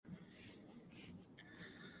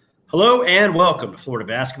Hello and welcome to Florida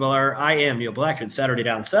Basketball Hour. I am Neil Blackman, Saturday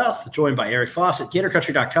Down South, joined by Eric Fawcett,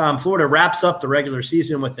 GatorCountry.com. Florida wraps up the regular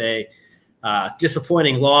season with a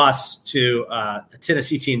disappointing loss to a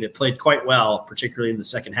Tennessee team that played quite well, particularly in the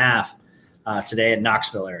second half today in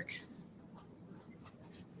Knoxville, Eric.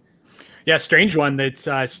 Yeah, strange one that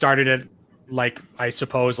started at,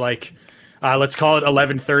 let's call it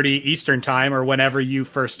 11:30 Eastern time, or whenever you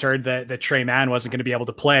first heard that Tre Mann wasn't going to be able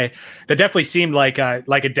to play. That definitely seemed like a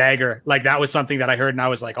dagger. Like, that was something that I heard, and I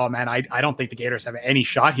was like, oh man, I don't think the Gators have any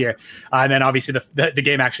shot here. And then obviously the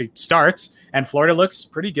game actually starts, and Florida looks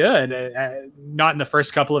pretty good. Not in the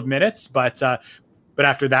first couple of minutes, but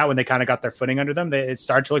after that, when they kind of got their footing under them, it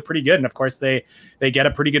started to look pretty good. And of course, they get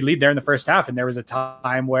a pretty good lead there in the first half. And there was a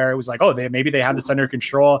time where it was like, oh, maybe they have this under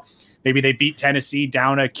control. Maybe they beat Tennessee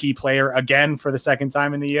down a key player again for the second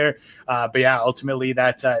time in the year. But yeah, ultimately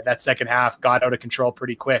that second half got out of control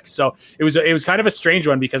pretty quick. So it was kind of a strange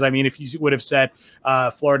one, because I mean, if you would have said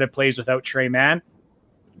Florida plays without Tre Mann,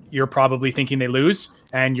 you're probably thinking they lose,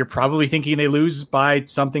 and you're probably thinking they lose by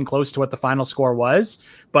something close to what the final score was.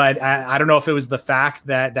 But I don't know if it was the fact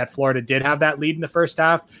that Florida did have that lead in the first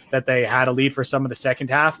half, that they had a lead for some of the second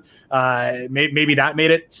half. Maybe that made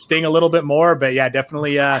it sting a little bit more. But yeah,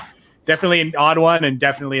 definitely an odd one, and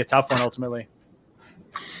definitely a tough one ultimately.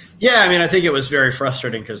 Yeah, I mean, I think it was very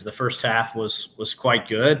frustrating because the first half was quite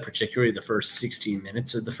good, particularly the first 16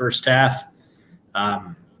 minutes of the first half.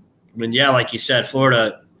 Like you said,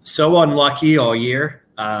 Florida so unlucky all year,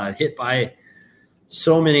 hit by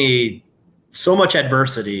so much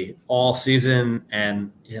adversity all season.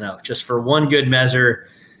 And, just for one good measure,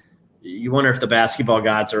 you wonder if the basketball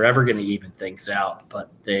gods are ever going to even things out. But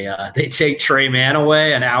they take Tre Mann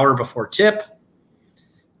away an hour before tip.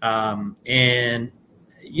 I don't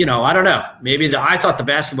know. I thought the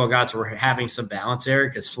basketball gods were having some balance there,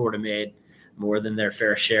 because Florida made more than their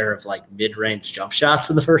fair share of mid-range jump shots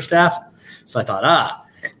in the first half. So I thought,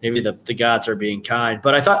 maybe the gods are being kind.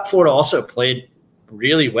 But I thought Florida also played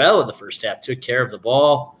really well in the first half, took care of the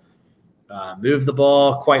ball, moved the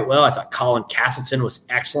ball quite well. I thought Colin Castleton was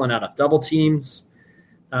excellent out of double teams.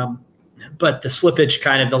 But the slippage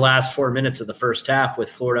kind of the last 4 minutes of the first half,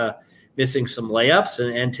 with Florida missing some layups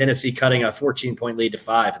and Tennessee cutting a 14-point lead to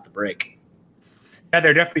 5 at the break. Yeah,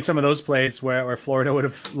 there are definitely some of those plays where Florida would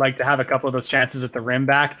have liked to have a couple of those chances at the rim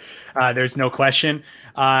back. There's no question.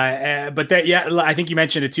 I think you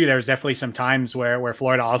mentioned it too. There was definitely some times where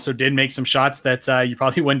Florida also did make some shots that you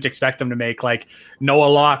probably wouldn't expect them to make, like Noah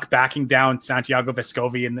Locke backing down Santiago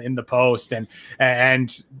Vescovi in the post,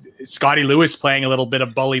 and Scotty Lewis playing a little bit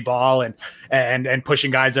of bully ball and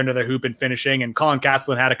pushing guys under the hoop and finishing. And Colin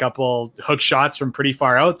Castleton had a couple hook shots from pretty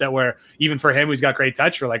far out that were, even for him who's got great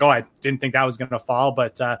touch, we're like, oh, I didn't think that was going to fall.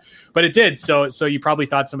 But it did. So you probably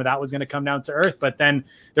thought some of that was going to come down to earth. But then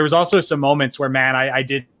there was also some moments where, man, I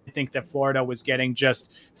did think that Florida was getting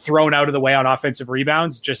just thrown out of the way on offensive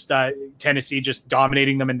rebounds, just Tennessee just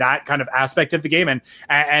dominating them in that kind of aspect of the game.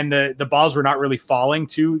 And the balls were not really falling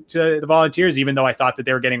to the Volunteers, even though I thought that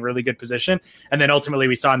they were getting really good position. And then ultimately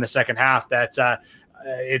we saw in the second half that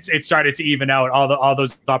it started to even out all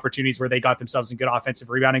those opportunities where they got themselves in good offensive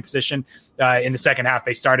rebounding position. In the second half,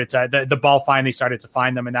 they started to the ball finally started to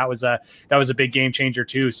find them, and that was a big game changer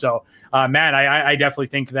too. So, man, I definitely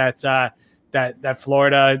think that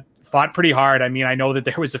Florida fought pretty hard. I mean, I know that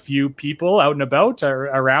there was a few people out and about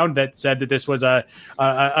around that said that this was a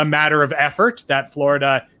matter of effort, that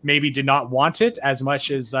Florida maybe did not want it as much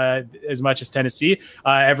as Tennessee.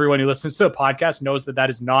 Everyone who listens to the podcast knows that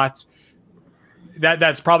is not.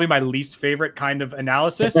 That's probably my least favorite kind of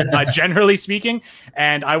analysis, generally speaking.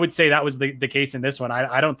 And I would say that was the case in this one.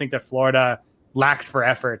 I don't think that Florida lacked for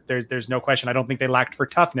effort. There's no question. I don't think they lacked for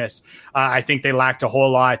toughness. I think they lacked a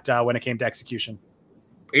whole lot when it came to execution.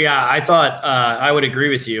 Yeah, I thought I would agree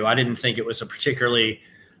with you. I didn't think it was a particularly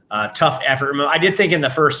tough effort. I did think in the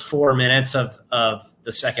first 4 minutes of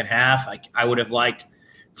the second half, I would have liked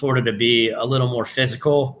Florida to be a little more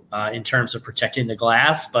physical in terms of protecting the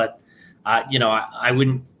glass, but I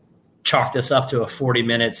wouldn't chalk this up to a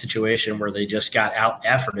 40-minute situation where they just got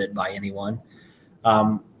out-efforted by anyone.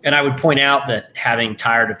 And I would point out that, having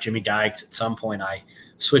tired of Jimmy Dykes, at some point I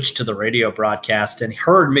switched to the radio broadcast and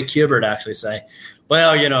heard Mick Hubert actually say,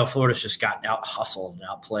 well, Florida's just gotten out-hustled and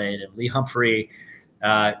outplayed. And Lee Humphrey,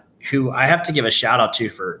 who I have to give a shout-out to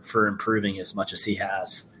for improving as much as he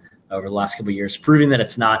has over the last couple of years, proving that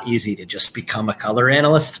it's not easy to just become a color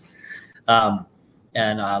analyst.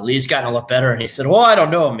 And Lee's gotten a lot better. And he said, well, I don't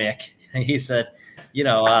know, Mick. And he said,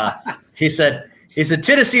 he said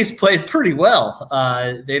Tennessee's played pretty well.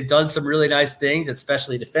 They've done some really nice things,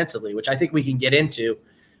 especially defensively, which I think we can get into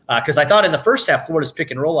because I thought in the first half, Florida's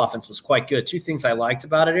pick and roll offense was quite good. Two things I liked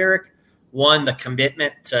about it, Eric. One, the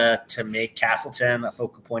commitment to make Castleton a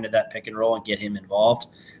focal point of that pick and roll and get him involved.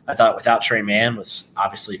 I thought without Trey Mann was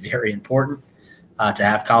obviously very important to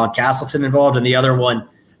have Colin Castleton involved. And the other one,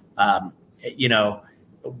 and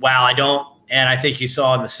I think you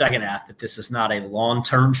saw in the second half that this is not a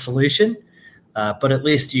long-term solution, but at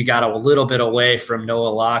least you got a little bit away from Noah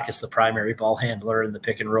Locke as the primary ball handler in the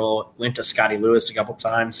pick and roll. Went to Scotty Lewis a couple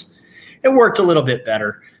times. It worked a little bit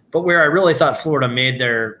better. But where I really thought Florida made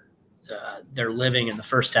their living in the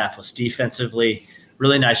first half was defensively.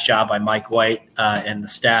 Really nice job by Mike White and the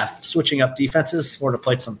staff switching up defenses. Florida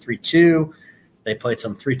played some 3-2. They played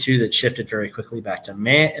some 3-2 that shifted very quickly back to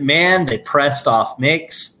man. They pressed off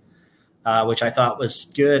makes, which I thought was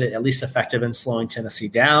good, at least effective in slowing Tennessee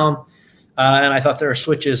down. And I thought their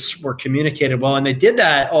switches were communicated well. And they did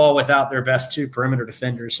that all without their best two perimeter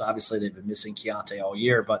defenders. Obviously, they've been missing Keontae all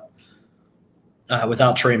year, but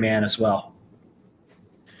without Trey Mann as well.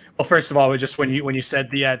 Well, first of all, just when you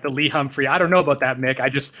said the Lee Humphrey, I don't know about that, Mick. I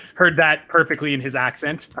just heard that perfectly in his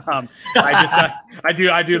accent. I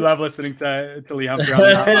do love listening to Lee Humphrey.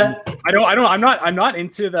 I'm not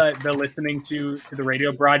into the listening to the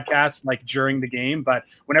radio broadcast like during the game, but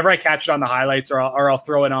whenever I catch it on the highlights or I'll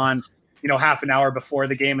throw it on, half an hour before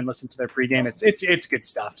the game and listen to their pregame, it's good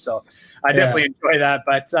stuff. So I definitely enjoy that.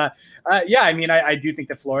 But I do think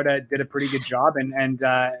that Florida did a pretty good job and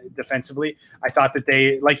defensively. I thought that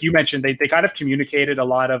they, like you mentioned, they kind of communicated a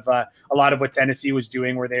lot of what Tennessee was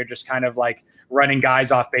doing, where they're just kind of like running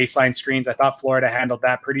guys off baseline screens. I thought Florida handled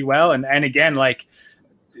that pretty well. And again, like,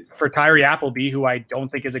 for Tyree Appleby, who I don't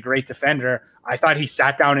think is a great defender, I thought he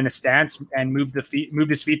sat down in a stance and moved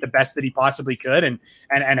his feet the best that he possibly could, and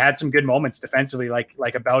had some good moments defensively,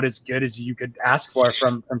 like about as good as you could ask for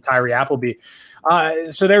from Tyree Appleby.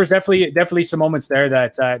 So there was definitely some moments there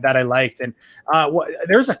that I liked, and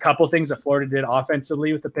there's a couple things that Florida did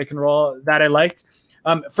offensively with the pick and roll that I liked.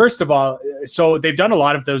 First of all, so they've done a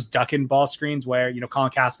lot of those duck and ball screens where, Colin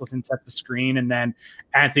Castleton sets the screen and then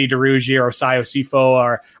Anthony DeRuggi or Osai Osifo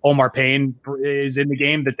or Omar Payne is in the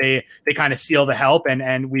game, that they kind of seal the help.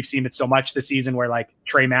 And we've seen it so much this season where like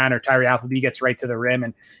Trey Mann or Tyree Appleby gets right to the rim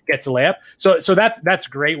and gets a layup. So that's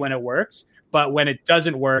great when it works. But when it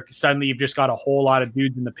doesn't work, suddenly you've just got a whole lot of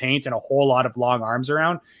dudes in the paint and a whole lot of long arms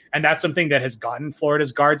around. And that's something that has gotten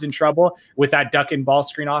Florida's guards in trouble with that duck and ball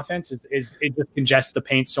screen offense is it just congests the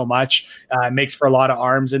paint so much, makes for a lot of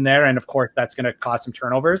arms in there. And of course, that's going to cause some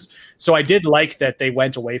turnovers. So I did like that they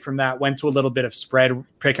went away from that, went to a little bit of spread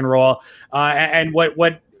pick and roll. And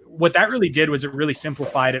what that really did was it really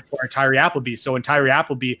simplified it for Tyree Appleby. So when Tyree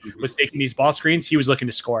Appleby was taking these ball screens, he was looking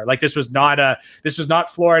to score. Like this was not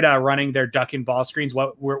Florida running their duck and ball screens.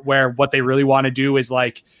 Where what they really want to do is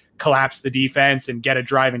like collapse the defense and get a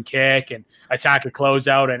drive and kick and attack a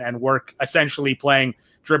closeout and work, essentially playing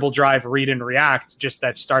dribble, drive, read, and react, just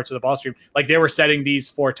that starts with a ball stream. Like they were setting these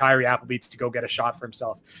for Tyree Appleby to go get a shot for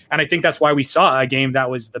himself. And I think that's why we saw a game that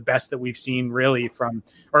was the best that we've seen really from,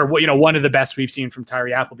 or, one of the best we've seen from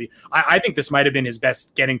Tyree Appleby. I think this might've been his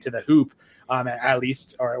best getting to the hoop, at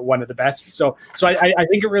least, or one of the best. So I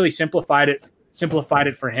think it really simplified it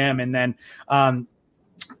for him. And then,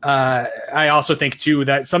 I also think too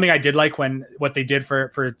that something I did like what they did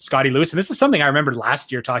for Scotty Lewis, and this is something I remember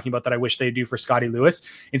last year talking about that I wish they'd do for Scotty Lewis,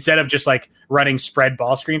 instead of just like running spread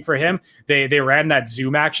ball screen for him, they ran that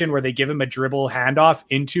zoom action where they give him a dribble handoff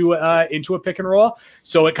into a pick and roll.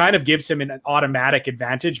 So it kind of gives him an automatic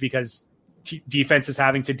advantage because defense is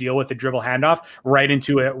having to deal with the dribble handoff right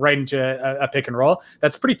into a pick and roll.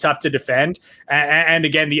 That's pretty tough to defend. And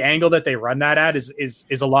again, the angle that they run that at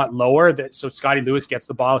is a lot lower. So Scotty Lewis gets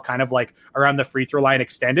the ball kind of like around the free throw line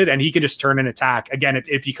extended, and he can just turn and attack. Again,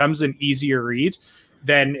 it becomes an easier read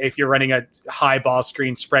than if you're running a high ball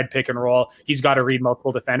screen spread pick and roll. He's got to read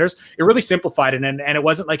multiple defenders. It really simplified it. And it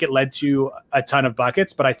wasn't like it led to a ton of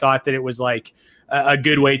buckets, but I thought that it was like a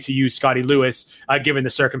good way to use Scotty Lewis, given the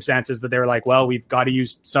circumstances that they were like, well, we've got to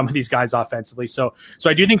use some of these guys offensively. So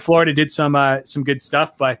I do think Florida did some good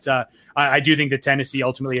stuff, but I do think that Tennessee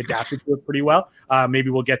ultimately adapted to it pretty well. Maybe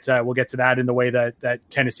we'll get to that in the way that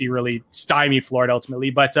Tennessee really stymied Florida ultimately.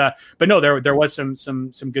 But no, there was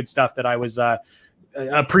some good stuff that I was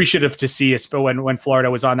appreciative to see when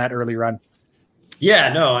Florida was on that early run.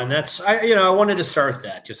 Yeah, no, and that's I wanted to start with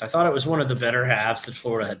that. Just I thought it was one of the better halves that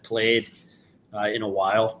Florida had played in a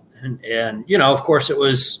while, and of course it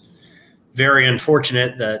was very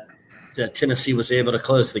unfortunate that Tennessee was able to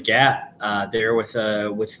close the gap there with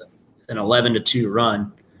an 11-2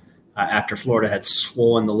 run after Florida had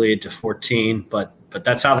swollen the lead to 14. But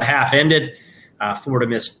that's how the half ended. Florida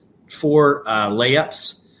missed 4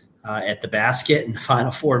 layups at the basket in the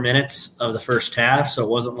final 4 minutes of the first half. So it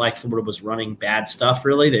wasn't like Florida was running bad stuff,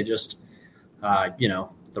 really. They just, the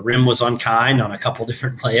rim was unkind on a couple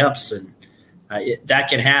different layups, and that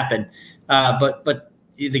can happen. But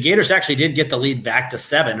the Gators actually did get the lead back to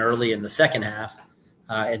 7 early in the second half.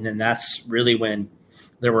 And then that's really when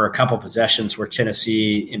there were a couple possessions where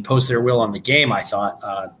Tennessee imposed their will on the game. I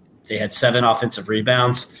thought they had 7 offensive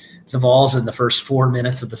rebounds, the Vols, in the first 4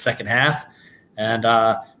 minutes of the second half. And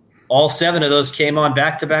all 7 of those came on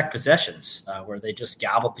back-to-back possessions where they just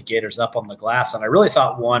gobbled the Gators up on the glass. And I really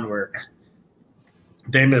thought one where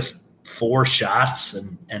they missed 4 shots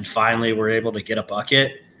and finally were able to get a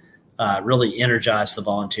bucket really energized the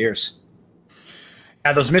Volunteers.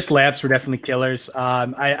 Yeah, those missed layups were definitely killers.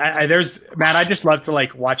 I just love to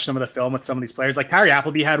watch some of the film with some of these players. Like Kyrie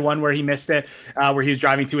Appleby had one where he missed it, where he was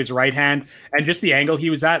driving to his right hand, and just the angle he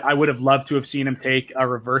was at, I would have loved to have seen him take a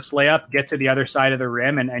reverse layup, get to the other side of the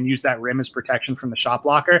rim, and use that rim as protection from the shot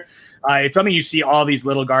blocker. It's something you see all these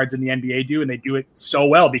little guards in the NBA do, and they do it so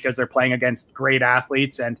well because they're playing against great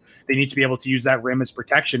athletes, and they need to be able to use that rim as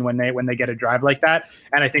protection when they get a drive like that.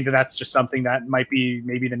 And I think that that's just something that might be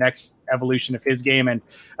maybe the next evolution of his game. And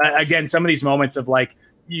again, some of these moments of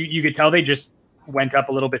you could tell they just went up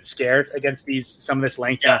a little bit scared against some of this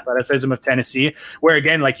length and athleticism of Tennessee, where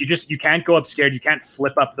again, you can't go up scared. You can't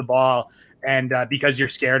flip up the ball. And because you're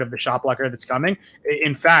scared of the shot blocker that's coming.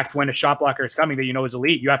 In fact, when a shot blocker is coming that is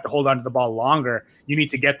elite, you have to hold on to the ball longer. You need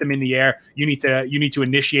to get them in the air. You need to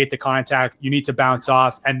initiate the contact. You need to bounce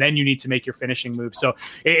off, and then you need to make your finishing move. So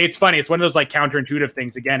it's funny. It's one of those counterintuitive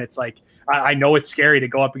things. Again, it's I know it's scary to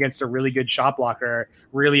go up against a really good shot blocker,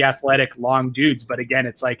 really athletic, long dudes. But again,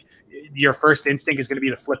 it's your first instinct is going to be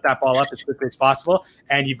to flip that ball up as quickly as possible,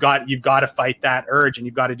 and you've got to fight that urge, and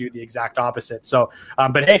you've got to do the exact opposite. So,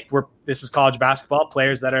 but hey, this is college basketball.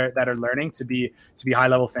 Players that are learning to be high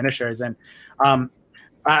level finishers, and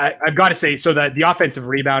I've got to say, so the offensive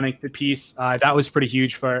rebounding piece that was pretty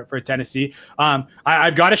huge for Tennessee.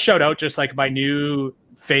 I've got to shout out just my new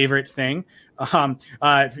favorite thing.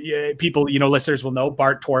 People, listeners will know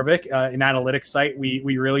Bart Torvik, an analytics site we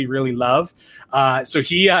really, really love. So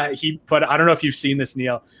he put, I don't know if you've seen this,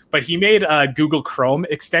 Neil, but he made a Google Chrome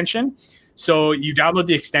extension. So you download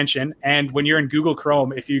the extension, and when you're in Google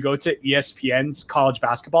Chrome, if you go to ESPN's college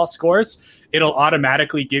basketball scores, it'll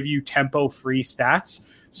automatically give you tempo-free stats.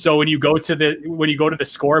 So when you go to the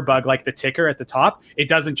score bug, the ticker at the top, it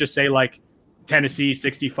doesn't just say Tennessee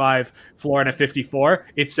 65, Florida 54.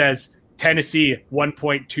 It says Tennessee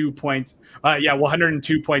 1.2 points,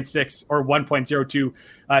 102.6 or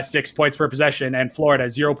 1.026 points per possession, and Florida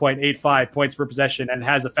 0.85 points per possession, and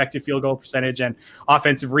has effective field goal percentage and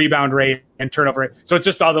offensive rebound rate and turnover rate. So it's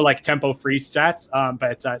just all the tempo free stats.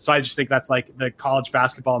 So I just think that's the college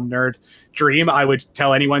basketball nerd dream. I would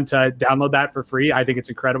tell anyone to download that for free. I think it's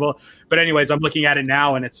incredible. But anyways, I'm looking at it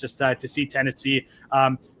now, and it's just to see Tennessee.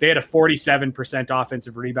 They had a 47%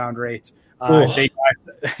 offensive rebound rate.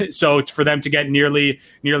 So for them to get nearly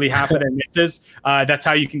half of their misses, that's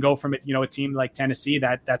how you can go from a team like Tennessee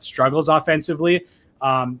that struggles offensively.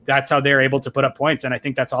 That's how they're able to put up points, and I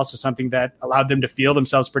think that's also something that allowed them to feel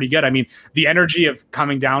themselves pretty good. I mean, the energy of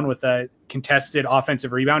coming down with a contested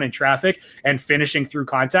offensive rebound in traffic and finishing through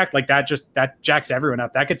contact that jacks everyone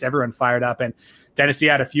up. That gets everyone fired up, and Tennessee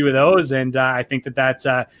had a few of those, and I think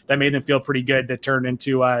that made them feel pretty good. That turned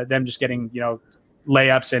into them just getting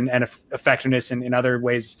layups and effectiveness in other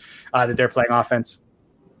ways that they're playing offense.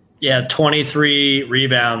 Yeah, 23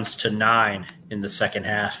 rebounds to 9 in the second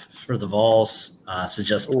half for the Vols. So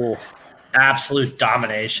just absolute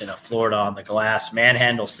domination of Florida on the glass,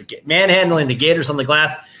 manhandling the Gators on the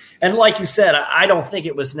glass. And like you said, I don't think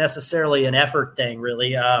it was necessarily an effort thing,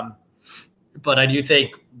 really. But I do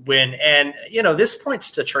think this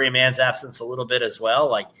points to Trey Mann's absence a little bit as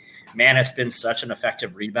well. Mann has been such an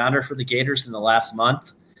effective rebounder for the Gators in the last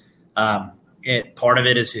month. Part of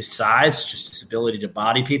it is his size, just his ability to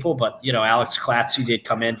body people. But, Alex Klatzy did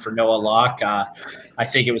come in for Noah Locke. I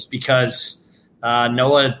think it was because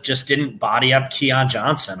Noah just didn't body up Keon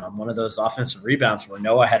Johnson on one of those offensive rebounds where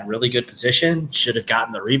Noah had really good position, should have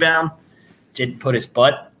gotten the rebound, didn't put his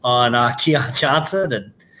butt on Keon Johnson,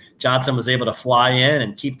 and Johnson was able to fly in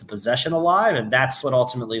and keep the possession alive, and that's what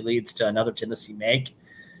ultimately leads to another Tennessee make.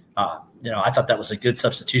 I thought that was a good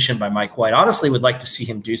substitution by Mike White. Honestly, would like to see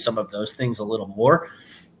him do some of those things a little more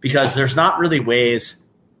because there's not really ways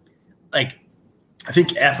I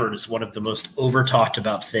think effort is one of the most over talked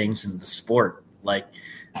about things in the sport. My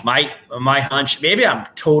hunch, maybe I'm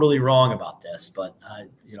totally wrong about this, but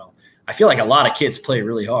I feel like a lot of kids play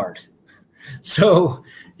really hard. So,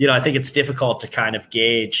 I think it's difficult to kind of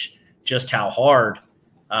gauge just how hard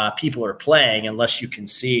people are playing unless you can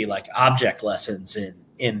see like object lessons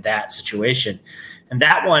in that situation. And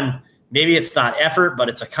that one, maybe it's not effort, but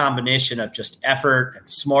it's a combination of just effort and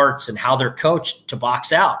smarts and how they're coached to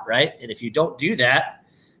box out, right? And if you don't do that,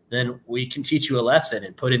 then we can teach you a lesson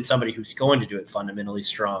and put in somebody who's going to do it fundamentally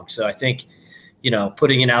strong. So I think,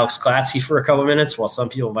 putting in Alex Klatsky for a couple minutes, while some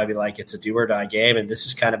people might be like, it's a do or die game and this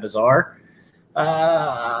is kind of bizarre,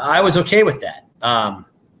 I was okay with that.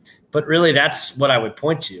 But really, that's what I would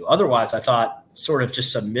point to. Otherwise, I thought sort of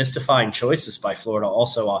just some mystifying choices by Florida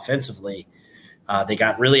also offensively. They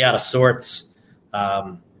got really out of sorts,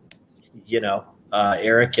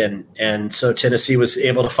 Eric. And so Tennessee was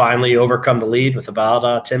able to finally overcome the lead with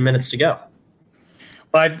about 10 minutes to go.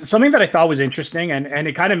 But something that I thought was interesting, and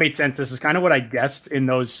it kind of made sense. This is kind of what I guessed in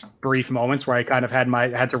those brief moments where I kind of had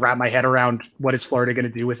to wrap my head around what is Florida going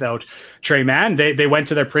to do without Tre Mann. They went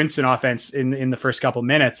to their Princeton offense in the first couple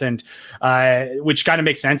minutes, and which kind of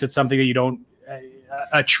makes sense. It's something that you don't.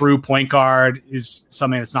 A true point guard is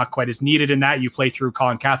something that's not quite as needed in that. You play through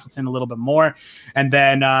Colin Castleton a little bit more, and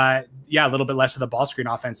then a little bit less of the ball screen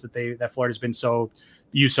offense that Florida's been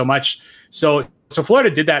used so much. So Florida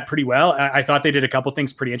did that pretty well. I thought they did a couple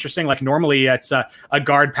things pretty interesting. Like normally it's a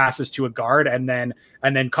guard passes to a guard and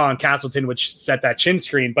then Colin Castleton would set that chin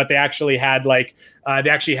screen, but they actually had Anthony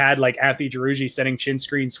Girougi setting chin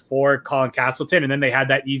screens for Colin Castleton. And then they had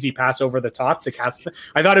that easy pass over the top to Castleton.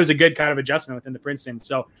 I thought it was a good kind of adjustment within the Princeton.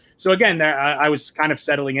 So again, I was kind of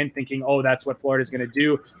settling in thinking, that's what Florida's going to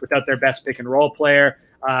do without their best pick and roll player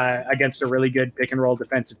against a really good pick and roll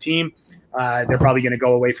defensive team. They're probably going to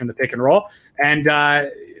go away from the pick and roll. And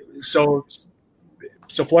so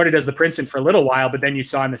Florida does the Princeton for a little while, but then you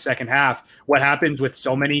saw in the second half what happens with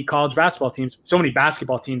so many college basketball teams, so many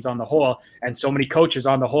basketball teams on the whole, and so many coaches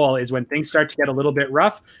on the whole, is when things start to get a little bit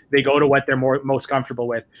rough, they go to what they're most comfortable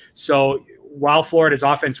with. So while Florida's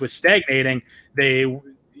offense was stagnating,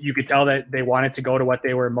 you could tell that they wanted to go to what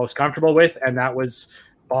they were most comfortable with, and that was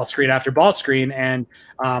ball screen after ball screen. And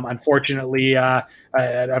unfortunately,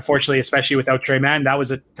 especially without Tre Mann, that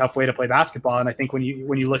was a tough way to play basketball. And I think when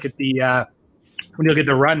you look at the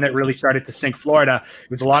run that really started to sink Florida, it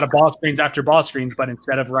was a lot of ball screens after ball screens, but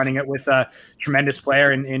instead of running it with a tremendous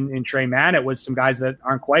player in Tre Mann, it was some guys that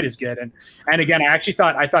aren't quite as good. And again,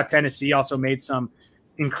 I thought Tennessee also made some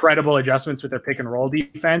incredible adjustments with their pick and roll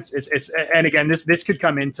defense. And again, this could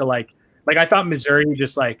come into like I thought Missouri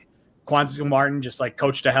just like Quanzo Martin just like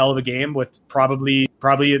coached a hell of a game with probably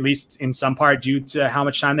at least in some part due to how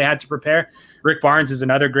much time they had to prepare. Rick Barnes is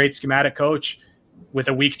another great schematic coach with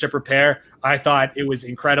a week to prepare. I thought it was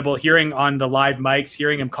incredible hearing on the live mics,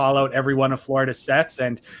 hearing him call out every one of Florida's sets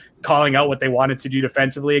and calling out what they wanted to do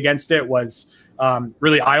defensively against it was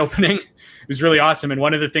really eye-opening. It was really awesome. And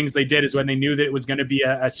one of the things they did is when they knew that it was going to be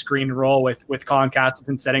a screen roll with Colin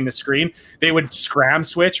Castleton setting the screen, they would scram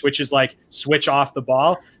switch, which is like switch off the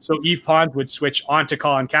ball. So Yves Pons would switch onto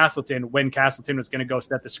Colin Castleton when Castleton was going to go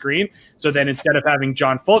set the screen. So then instead of having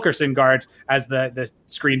John Fulkerson guard as the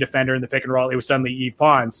screen defender in the pick and roll, it was suddenly Yves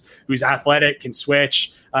Pons, who's athletic, can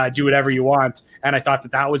switch, do whatever you want. And I thought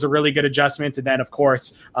that was a really good adjustment. And then, of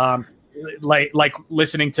course, like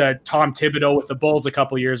listening to Tom Thibodeau with the Bulls a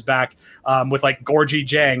couple years back with like Gorgie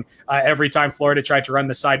Jang. Every time Florida tried to run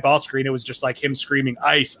the side ball screen, it was just like him screaming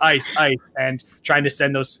ice, ice, ice, and trying to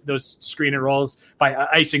send those screen and rolls by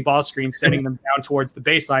icing ball screens, sending them down towards the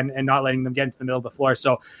baseline and not letting them get into the middle of the floor.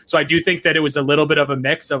 So I do think that it was a little bit of a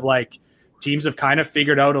mix of like teams have kind of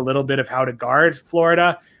figured out a little bit of how to guard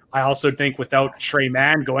Florida. I also think without Tre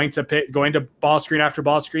Mann going to ball screen after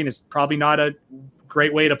ball screen is probably not a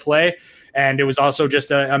great way to play. And it was also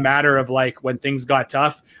just a matter of like when things got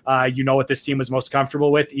tough, what this team was most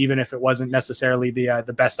comfortable with, even if it wasn't necessarily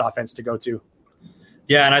the best offense to go to.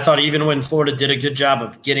 Yeah, and I thought even when Florida did a good job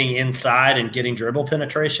of getting inside and getting dribble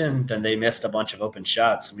penetration, then they missed a bunch of open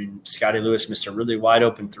shots. I mean, Scotty Lewis missed a really wide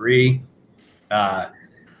open three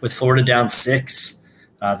with Florida down 6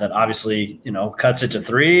 that obviously, cuts it to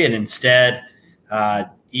 3. And instead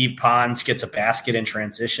Yves Pons gets a basket in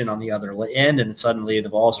transition on the other end, and suddenly the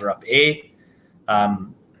Vols are up 8.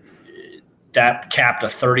 That capped a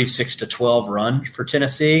 36-12 run for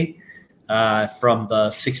Tennessee from the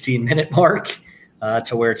 16-minute mark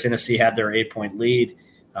to where Tennessee had their 8-point lead.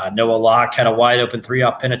 Noah Locke had a wide open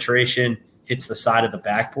 3-off penetration, hits the side of the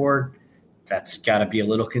backboard. That's got to be a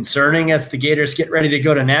little concerning as the Gators get ready to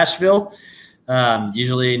go to Nashville.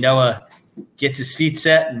 Usually Noah gets his feet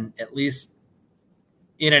set and at least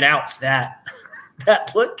in and outs that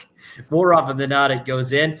look. More often than not, it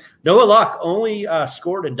goes in. Noah Locke only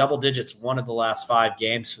scored in double digits one of the last 5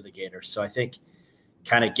 games for the Gators. So I think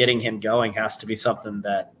kind of getting him going has to be something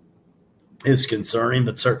that is concerning,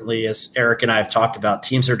 but certainly, as Eric and I have talked about,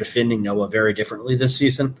 teams are defending Noah very differently this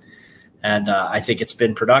season, and I think it's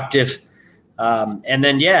been productive. And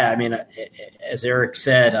then, as Eric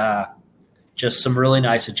said, just some really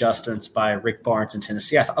nice adjustments by Rick Barnes in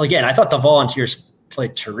Tennessee. I thought the Volunteers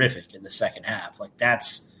played terrific in the second half. Like,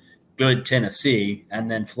 that's good Tennessee. And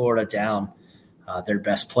then Florida down their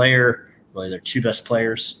best player, really their two best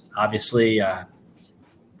players, obviously,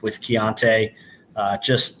 with Keontae.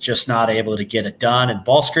 Just not able to get it done. And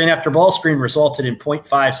ball screen after ball screen resulted in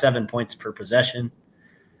 0.57 points per possession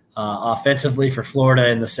offensively for Florida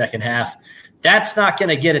in the second half. That's not going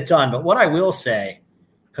to get it done. But what I will say,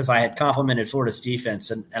 because I had complimented Florida's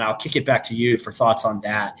defense, and I'll kick it back to you for thoughts on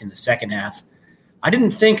that in the second half. I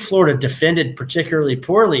didn't think Florida defended particularly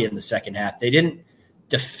poorly in the second half. They didn't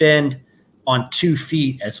defend on 2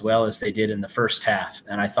 feet as well as they did in the first half.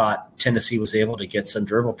 And I thought Tennessee was able to get some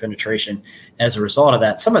dribble penetration as a result of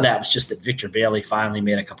that. Some of that was just that Victor Bailey finally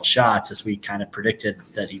made a couple shots, as we kind of predicted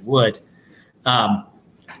that he would.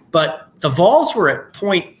 But the Vols were at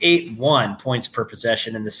 0.81 points per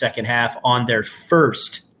possession in the second half on their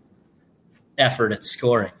first effort at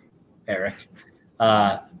scoring, Eric.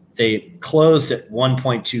 They closed at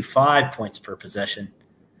 1.25 points per possession.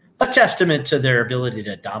 A testament to their ability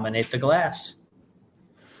to dominate the glass.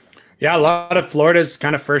 Yeah, a lot of Florida's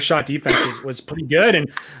kind of first shot defense was pretty good.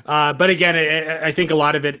 And but again, I think a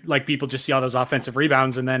lot of it, like, people just see all those offensive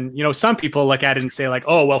rebounds. And then, some people look at it and say, like,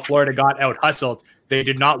 oh, well, Florida got out hustled. They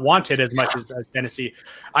did not want it as much as Tennessee.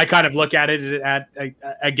 I kind of look at it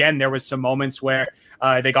again, there was some moments where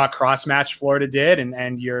they got cross-matched, Florida did,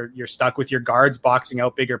 and you're stuck with your guards boxing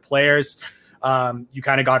out bigger players. You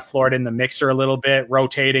kind of got Florida in the mixer a little bit,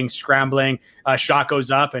 rotating, scrambling. Shot goes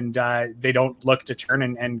up, and they don't look to turn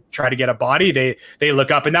and try to get a body. They look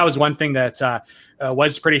up, and that was one thing that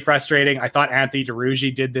was pretty frustrating. I thought Anthony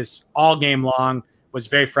DeRuggi did this all game long. Was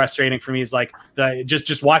very frustrating for me. Is like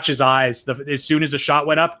just watch his eyes. As soon as the shot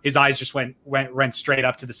went up, his eyes just went straight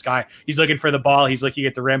up to the sky. He's looking for the ball. He's looking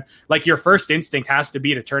at the rim. Like, your first instinct has to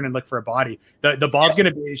be to turn and look for a body. The ball's going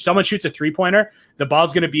to be, someone shoots a 3-pointer, the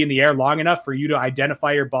ball's going to be in the air long enough for you to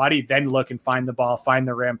identify your body, then look and find the ball, find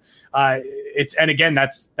the rim. And again,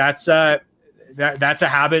 that's a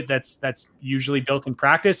habit that's usually built in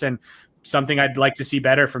practice, and something I'd like to see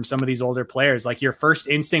better from some of these older players. Like, your first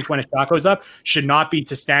instinct when a shot goes up should not be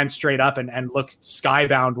to stand straight up and look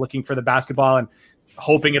skybound, looking for the basketball and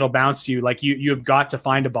hoping it'll bounce to you. Like, you've got to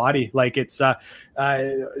find a body. Like, it's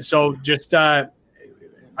so just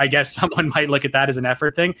I guess someone might look at that as an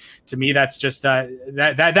effort thing. To me, that's just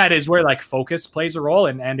that is where, like, focus plays a role.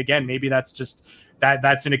 And again, maybe that's just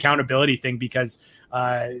that's an accountability thing, because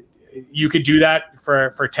you could do that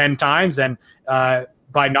for 10 times and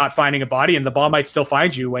by not finding a body, and the ball might still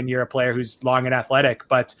find you when you're a player who's long and athletic.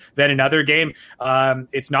 But then another game,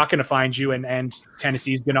 it's not going to find you, and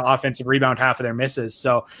Tennessee's going to offensive rebound half of their misses.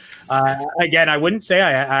 So again, I wouldn't say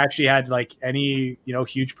I actually had like any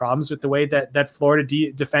huge problems with the way that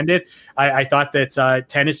Florida defended. I thought that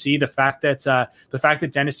Tennessee, the fact that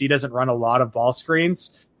Tennessee doesn't run a lot of ball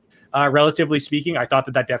screens, relatively speaking, I thought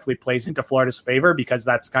that definitely plays into Florida's favor, because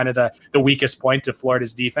that's kind of the weakest point of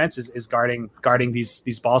Florida's defense is guarding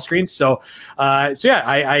these ball screens. So no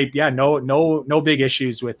big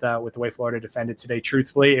issues with the way Florida defended today.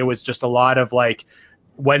 Truthfully, it was just a lot of, like,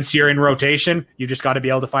 once you're in rotation, you just got to be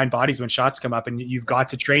able to find bodies when shots come up, and you've got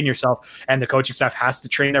to train yourself, and the coaching staff has to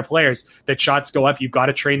train their players that shots go up. You've got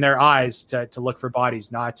to train their eyes to look for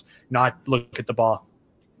bodies, not look at the ball.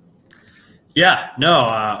 Yeah,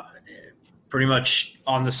 no, pretty much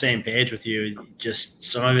on the same page with you. Just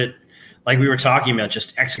some of it, like we were talking about,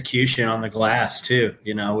 just execution on the glass too.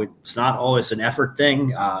 It's not always an effort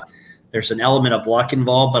thing. There's an element of luck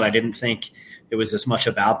involved, but I didn't think it was as much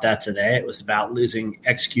about that today. It was about losing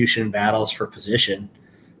execution battles for position.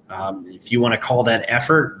 If you want to call that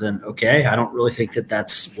effort, then okay. I don't really think that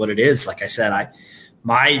that's what it is. Like I said,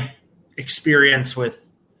 my experience with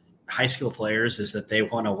high school players is that they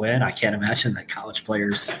want to win. I can't imagine that college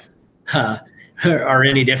players are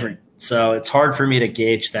any different. So it's hard for me to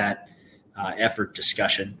gauge that effort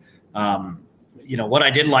discussion. What I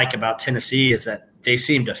did like about Tennessee is that they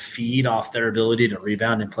seem to feed off their ability to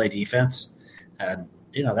rebound and play defense. And,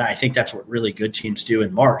 I think that's what really good teams do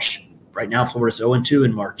in March. Right now, Florida's 0-2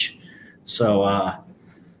 in March. So,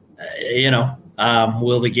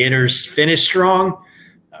 will the Gators finish strong?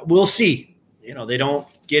 We'll see. They don't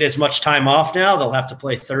get as much time off now. They'll have to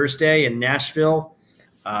play Thursday in Nashville.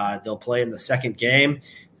 They'll play in the second game.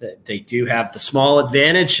 They do have the small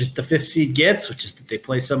advantage that the 5th seed gets, which is that they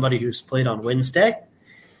play somebody who's played on Wednesday.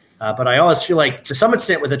 But I always feel like, to some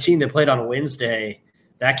extent, with a team that played on a Wednesday,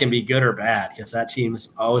 that can be good or bad because that team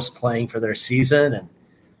is always playing for their season, and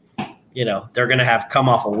they're going to have come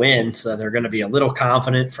off a win, so they're going to be a little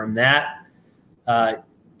confident from that.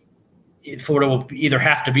 Florida will either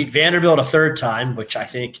have to beat Vanderbilt a third time, which I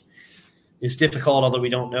think is difficult, although we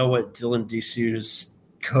don't know what Dylan Disu's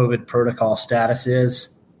COVID protocol status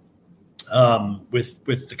is. With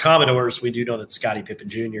the Commodores, we do know that Scottie Pippen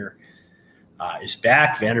Jr. Is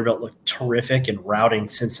back. Vanderbilt looked terrific in routing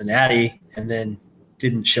Cincinnati and then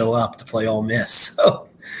didn't show up to play Ole Miss. So,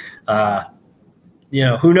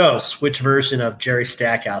 who knows which version of Jerry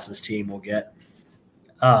Stackhouse's team we'll get.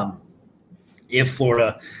 If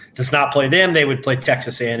Florida does not play them, they would play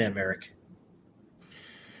Texas A&M, Eric.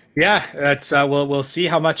 Yeah, that's we'll see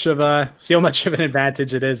how much of an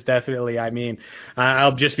advantage it is. Definitely. I mean,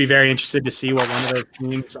 I'll just be very interested to see what one of those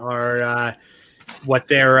teams are, what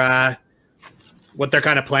they're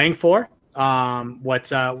kind of playing for, what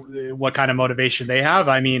kind of motivation they have.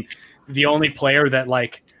 I mean, the only player that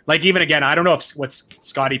like even again, I don't know what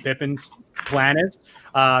Scottie Pippen's plan is.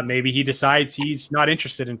 Maybe he decides he's not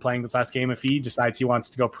interested in playing this last game. If he decides he wants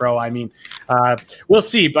to go pro, I mean, we'll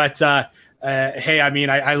see. But hey, I mean,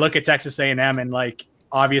 I look at Texas A&M and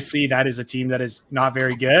obviously that is a team that is not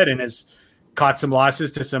very good and has caught some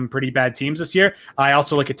losses to some pretty bad teams this year. I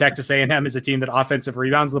also look at Texas A&M as a team that offensive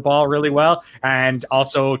rebounds the ball really well and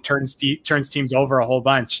also turns teams over a whole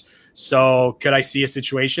bunch. So could I see a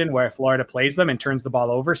situation where Florida plays them and turns the ball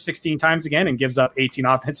over 16 times again and gives up 18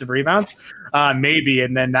 offensive rebounds? Maybe,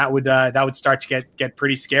 and then that would start to get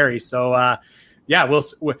pretty scary. So yeah,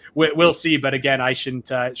 we'll see. But again, I shouldn't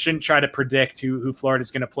try to predict who Florida's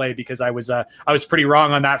going to play because I was pretty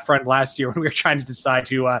wrong on that front last year when we were trying to decide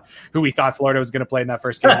who we thought Florida was going to play in that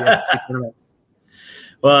first game.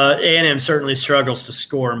 Well, A&M certainly struggles to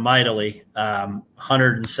score mightily,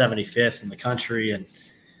 175th in the country, and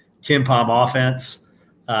Kim Pom offense.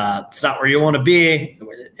 It's not where you want to be.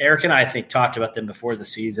 Eric and I think talked about them before the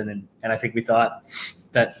season, and I think we thought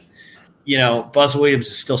that Buzz Williams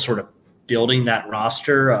is still sort of building that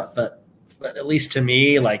roster, but at least to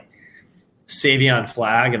me, Savion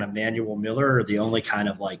Flagg and Emmanuel Miller are the only kind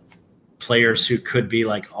of players who could be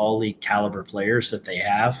all league caliber players that they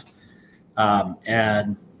have.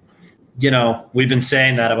 And we've been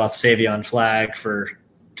saying that about Savion Flagg for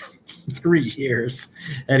 3 years,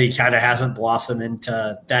 and he kind of hasn't blossomed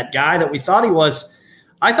into that guy that we thought he was.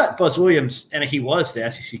 I thought Buzz Williams, and he was the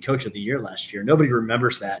SEC Coach of the Year last year. Nobody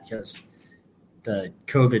remembers that because the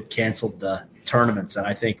COVID canceled the tournaments, and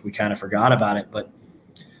I think we kind of forgot about it. But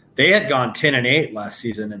they had gone 10-8 last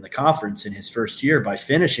season in the conference in his first year by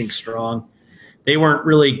finishing strong. They weren't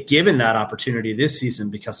really given that opportunity this season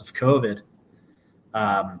because of COVID.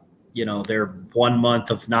 They're 1 month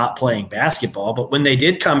of not playing basketball, but when they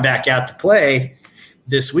did come back out to play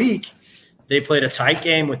this week, they played a tight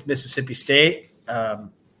game with Mississippi State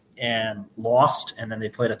and lost, and then they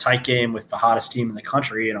played a tight game with the hottest team in the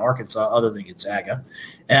country in Arkansas, other than Gonzaga,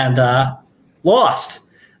 and lost.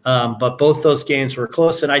 But both those games were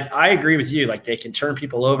close, and I agree with you. They can turn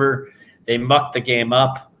people over. They muck the game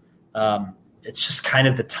up. It's just kind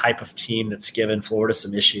of the type of team that's given Florida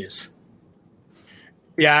some issues.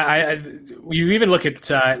 Yeah, you even look at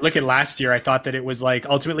last year. I thought that it was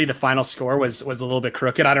ultimately the final score was a little bit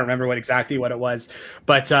crooked. I don't remember exactly what it was,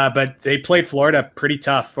 but they played Florida pretty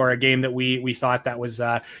tough for a game that we thought that was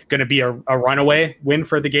going to be a runaway win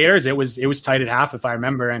for the Gators. It was tight at half, if I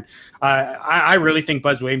remember, and I really think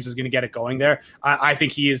Buzz Williams is going to get it going there. I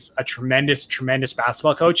think he is a tremendous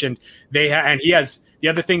basketball coach, and he has. The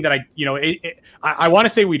other thing that I want to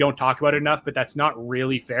say we don't talk about it enough, but that's not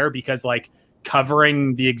really fair because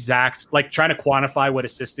covering the exact trying to quantify what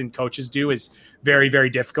assistant coaches do is very, very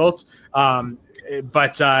difficult.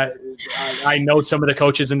 But I know some of the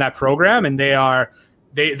coaches in that program, and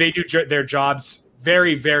they do their jobs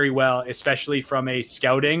very, very well, especially from a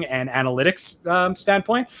scouting and analytics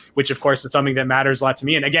standpoint, which of course is something that matters a lot to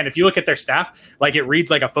me. And again, if you look at their staff, it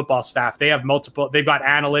reads like a football staff. They've got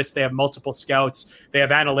analysts, they have multiple scouts, they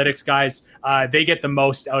have analytics guys. They get the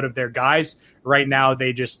most out of their guys. Right now,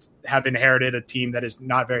 they just have inherited a team that is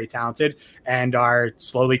not very talented and are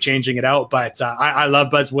slowly changing it out. But I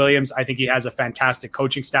love Buzz Williams. I think he has a fantastic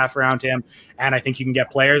coaching staff around him, and I think you can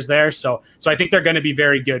get players there. So I think they're going to be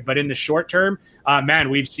very good. But in the short term,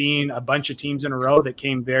 we've seen a bunch of teams in a row that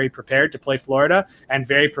came very prepared to play Florida and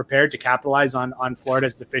very prepared to capitalize on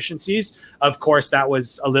Florida's deficiencies. Of course, that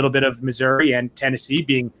was a little bit of Missouri and Tennessee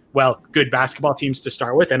being good basketball teams to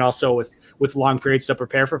start with, and also with long periods to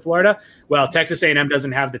prepare for Florida. Well, Texas A&M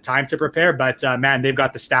doesn't have the time to prepare, but they've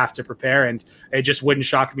got the staff to prepare, and it just wouldn't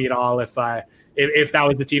shock me at all if that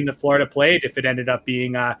was the team that Florida played, if it ended up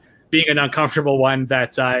being being an uncomfortable one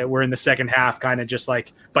that we're in the second half kind of just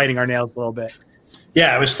like biting our nails a little bit.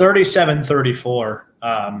 Yeah, it was 37-34,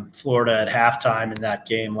 Florida at halftime in that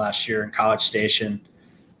game last year in College Station.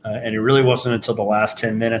 And it really wasn't until the last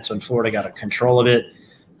 10 minutes when Florida got a control of it.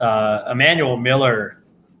 Emmanuel Miller,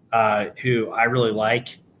 who I really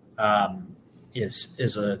like,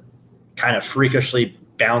 is a kind of freakishly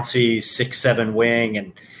bouncy 6'7" wing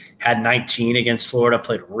and had 19 against Florida,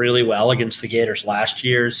 played really well against the Gators last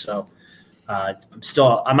year. So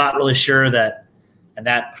I'm not really sure that, and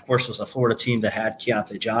that, of course, was a Florida team that had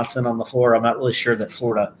Keontae Johnson on the floor. I'm not really sure that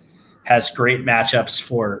Florida has great matchups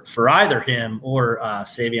for either him or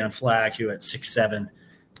Savion Flagg, who at 6'7",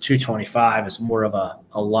 225 is more of a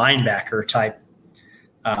linebacker type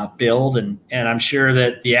build. And I'm sure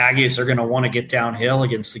that the Aggies are going to want to get downhill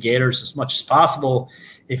against the Gators as much as possible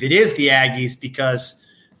if it is the Aggies, because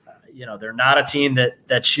they're not a team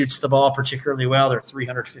that shoots the ball particularly well. They're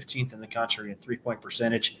 315th in the country in three-point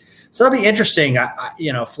percentage. So it'll be interesting.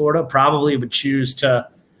 Florida probably would choose to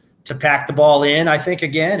pack the ball in, I think,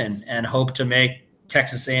 again, and hope to make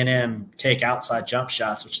Texas A&M take outside jump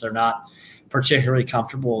shots, which they're not particularly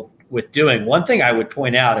comfortable with doing. One thing I would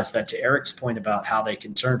point out is that, to Eric's point about how they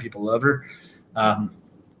can turn people over,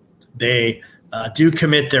 they do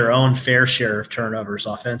commit their own fair share of turnovers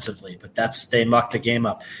offensively, but they muck the game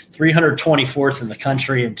up. 324th in the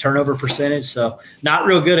country in turnover percentage, so not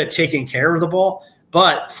real good at taking care of the ball,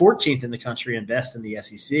 but 14th in the country and best in the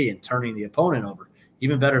SEC in turning the opponent over,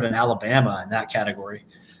 even better than Alabama in that category.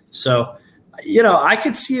 So, I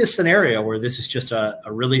could see a scenario where this is just a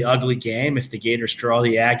really ugly game if the Gators draw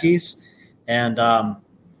the Aggies. And,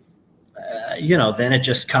 then it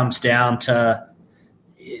just comes down to,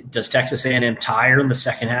 does Texas A&M tire in the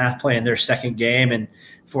second half playing their second game in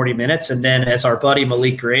 40 minutes? And then, as our buddy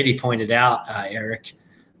Malik Grady pointed out, Eric,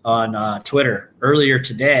 on Twitter earlier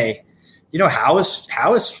today, how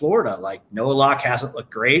is Florida? Like, Noah Locke hasn't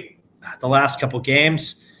looked great the last couple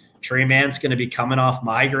games. Trey Mann's going to be coming off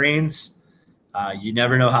migraines. You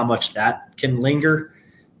never know how much that can linger.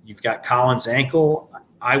 You've got Collins' ankle.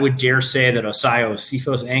 I would dare say that Osai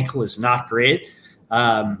Osifo's ankle is not great.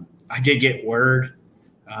 I did get word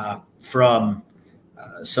from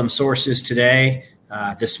some sources today,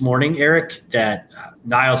 this morning, Eric, that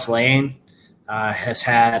Niles Lane has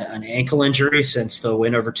had an ankle injury since the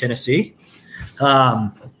win over Tennessee.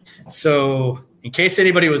 So in case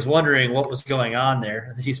anybody was wondering what was going on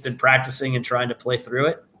there, he's been practicing and trying to play through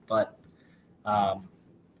it. But,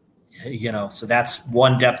 so that's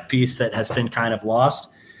one depth piece that has been kind of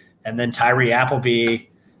lost. And then Tyree Appleby,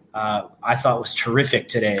 I thought was terrific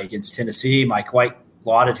today against Tennessee. Mike White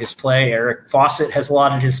lauded his play. Eric Fawcett has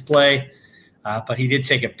lauded his play. But he did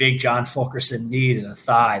take a big John Fulkerson knee to the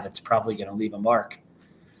thigh that's probably going to leave a mark.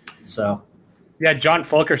 So, yeah, John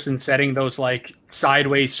Fulkerson setting those like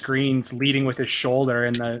sideways screens, leading with his shoulder,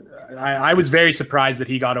 and I was very surprised that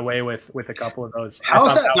he got away with a couple of those. How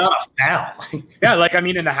is that not a foul? Yeah,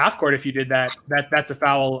 in the half court, if you did that's a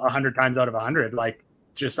foul 100 times out of 100. I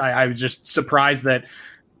was just surprised that.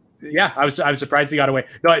 Yeah, I was surprised he got away.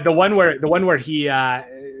 The one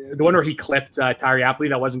where he clipped Tyree Appleby,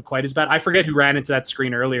 that wasn't quite as bad. I forget who ran into that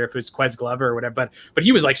screen earlier, if it was Quez Glover or whatever, but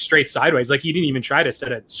he was like straight sideways. Like, he didn't even try to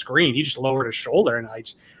set a screen. He just lowered his shoulder, and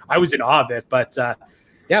I was in awe of it. But I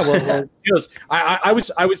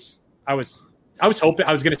was hoping.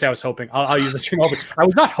 I was going to say I was hoping. I'll use the term hoping. I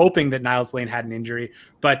was not hoping that Niles Lane had an injury.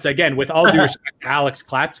 But again, with all due respect to Alex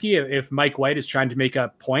Klatsky, if Mike White is trying to make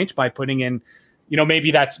a point by putting in,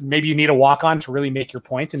 maybe you need a walk on to really make your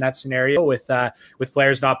point in that scenario with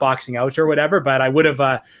players not boxing out or whatever. But I would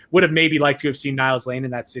have maybe liked to have seen Niles Lane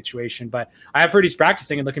in that situation. But I have heard he's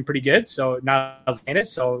practicing and looking pretty good. So Niles Lane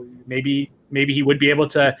is, so maybe he would be able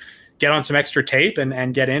to get on some extra tape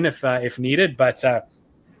and get in if needed. But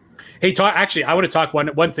hey, actually, I want to talk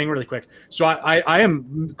one thing really quick. So I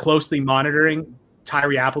am closely monitoring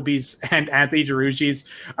Tyree Appleby's and Anthony Giarrugi's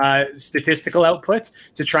statistical output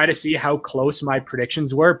to try to see how close my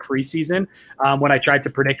predictions were preseason when I tried to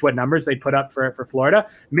predict what numbers they put up for Florida.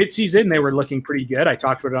 Midseason, they were looking pretty good. I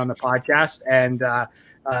talked about it on the podcast and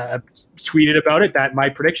tweeted about it, that my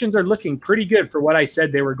predictions are looking pretty good for what I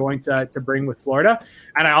said they were going to bring with Florida.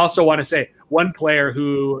 And I also want to say one player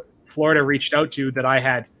who Florida reached out to that I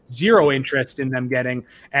had zero interest in them getting,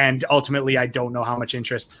 and ultimately I don't know how much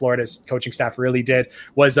interest Florida's coaching staff really did,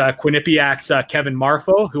 was Quinnipiac's Kevin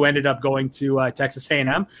Marfo, who ended up going to Texas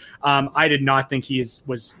A&M. I did not think he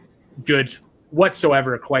was good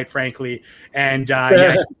whatsoever, quite frankly. And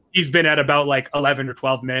he's been at about like 11 or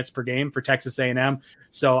 12 minutes per game for Texas A&M.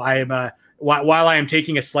 So I am while I am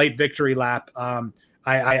taking a slight victory lap,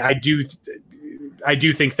 I do I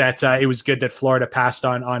do think that it was good that Florida passed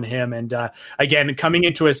on him. And again, coming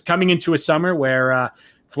into a summer where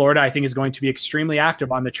Florida, I think, is going to be extremely active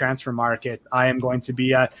on the transfer market. I am going to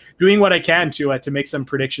be doing what I can to make some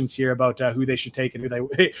predictions here about who they should take and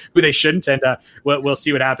who they shouldn't, and we'll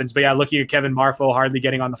see what happens. But yeah, looking at Kevin Marfo hardly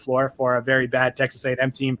getting on the floor for a very bad Texas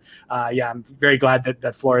A&M team. I'm very glad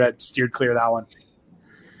that Florida steered clear of that one.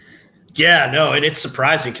 Yeah, no, and it's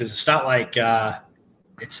surprising because it's not like the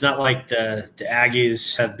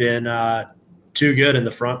Aggies have been too good in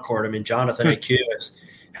the front court. I mean, Jonathan Aku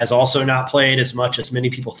has also not played as much as many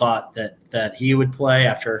people thought that he would play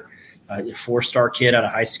after a 4-star kid out of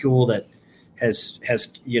high school that has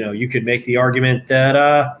you could make the argument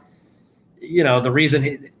that the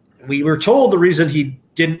reason we were told the reason he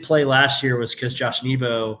didn't play last year was because Josh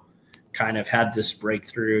Nebo kind of had this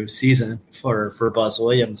breakthrough season for Buzz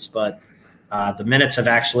Williams, but the minutes have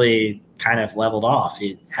actually kind of leveled off.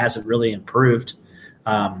 It hasn't really improved,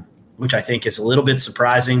 which I think is a little bit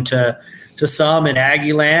surprising to some in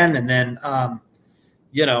Aggie land. And then,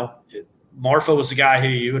 Marfo was a guy who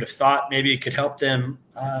you would have thought maybe it could help them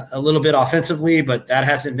a little bit offensively, but that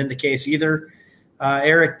hasn't been the case either.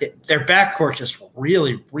 Eric, their backcourt just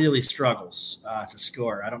really, really struggles to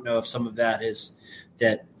score. I don't know if some of that is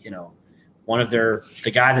that,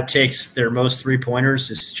 the guy that takes their most 3-pointers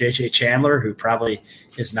is JJ Chandler, who probably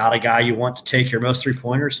is not a guy you want to take your most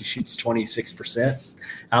 3-pointers. He shoots 26%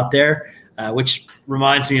 out there. Which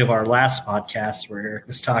reminds me of our last podcast where Eric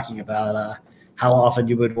was talking about how often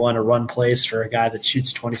you would want to run plays for a guy that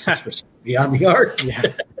shoots 26% beyond the arc. Yeah.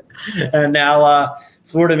 And now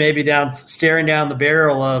Florida may be staring down the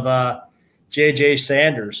barrel of J.J.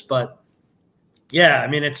 Sanders. But, yeah, I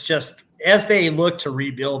mean, it's just as they look to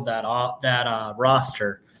rebuild that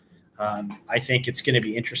roster, I think it's going to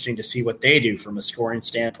be interesting to see what they do from a scoring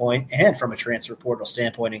standpoint and from a transfer portal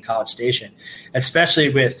standpoint in College Station, especially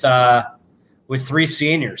with 3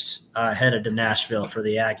 seniors headed to Nashville for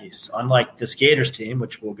the Aggies, unlike this Gators team,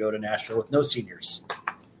 which will go to Nashville with no seniors.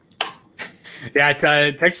 Yeah,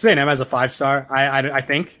 Texas A&M has a 5-star, I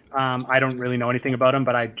think. I don't really know anything about them,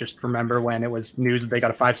 but I just remember when it was news that they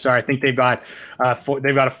got a 5-star. I think they've got a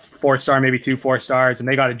 4-star, maybe 2 4-stars, and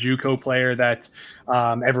they got a JUCO player that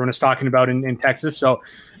everyone is talking about in Texas. So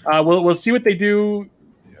we'll see what they do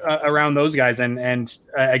around those guys and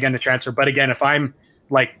again the transfer. But again, if I'm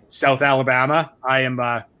like South Alabama,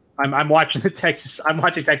 I'm watching Texas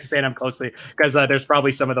A&M closely because there's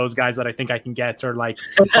probably some of those guys that I think I can get, or like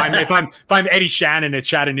if I'm Eddie Shannon at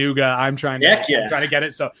Chattanooga, I'm trying to get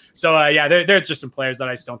it. So there's just some players that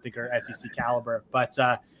I just don't think are SEC caliber. But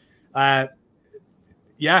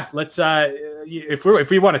let's if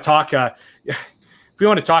we want to talk. If we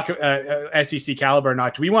want to talk SEC caliber or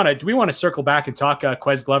not, do we want to circle back and talk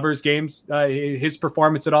Quez Glover's games, his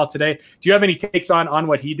performance at all today? Do you have any takes on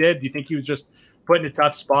what he did? Do you think he was just put in a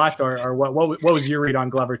tough spot, or what was your read on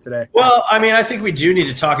Glover today? Well, I mean, I think we do need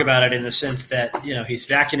to talk about it in the sense that he's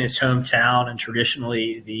back in his hometown, and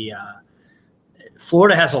traditionally the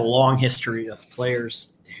Florida has a long history of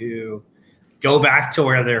players who go back to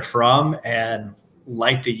where they're from and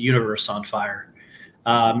light the universe on fire.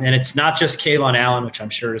 And it's not just Kayvon Allen, which I'm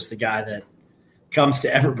sure is the guy that comes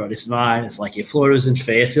to everybody's mind. It's like if Florida was in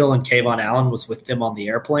Fayetteville and Kayvon Allen was with them on the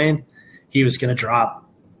airplane, he was going to drop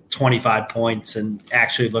 25 points and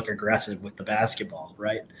actually look aggressive with the basketball,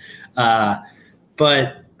 right?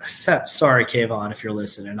 But sorry, Kayvon, if you're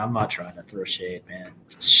listening, I'm not trying to throw shade, man.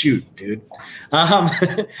 Shoot, dude.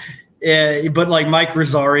 Yeah, but like Mike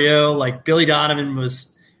Rosario, like Billy Donovan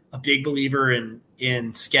was a big believer in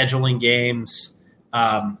scheduling games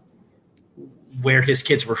where his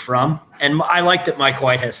kids were from. And I like that Mike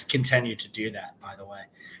White has continued to do that, by the way.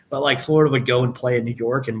 But like Florida would go and play in New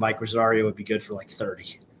York and Mike Rosario would be good for like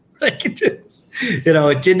 30. Like it just,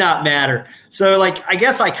 it did not matter. So like, I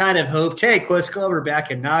guess I kind of hoped, hey, Quez Glover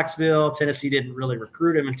back in Knoxville. Tennessee didn't really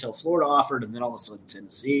recruit him until Florida offered. And then all of a sudden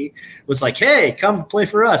Tennessee was like, hey, come play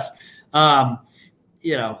for us. Not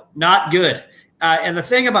good. And the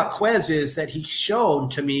thing about Quez is that he's shown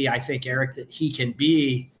to me, I think, Eric, that he can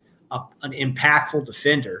be an impactful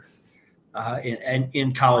defender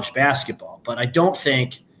in college basketball. But I don't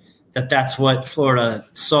think that that's what Florida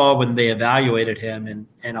saw when they evaluated him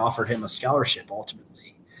and offered him a scholarship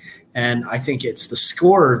ultimately. And I think it's the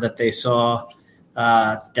scorer that they saw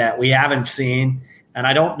that we haven't seen. And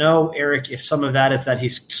I don't know, Eric, if some of that is that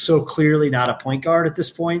he's so clearly not a point guard at this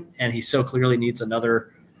point and he so clearly needs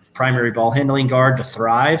another primary ball handling guard to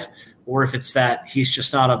thrive, or if it's that he's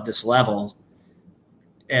just not of this level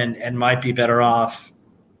and might be better off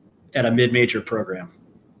at a mid-major program.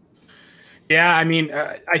 Yeah, I mean,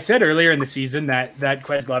 I said earlier in the season that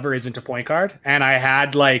Quez Glover isn't a point guard, and I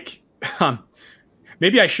had like,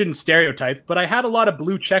 maybe I shouldn't stereotype, but I had a lot of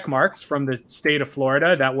blue check marks from the state of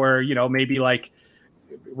Florida that were, you know, maybe like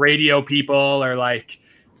radio people or like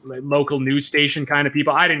local news station kind of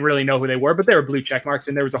people. I didn't really know who they were, but they were blue check marks,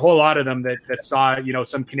 and there was a whole lot of them that saw, you know,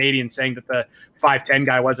 some Canadians saying that the 5'10"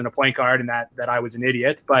 guy wasn't a point guard and that I was an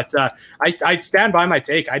idiot. But I stand by my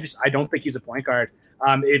take. I don't think he's a point guard.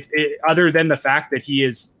 If other than the fact that he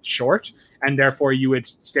is short and therefore you would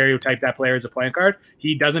stereotype that player as a point guard,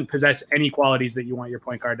 he doesn't possess any qualities that you want your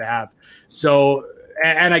point guard to have. So,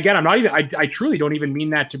 and again, I truly don't even mean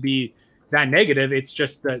that to be that negative. It's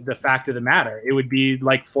just the fact of the matter. It would be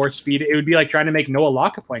like force feed. It would be like trying to make Noah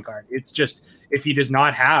Locke a point guard. It's just, if he does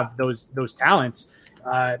not have those talents,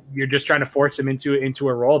 you're just trying to force him into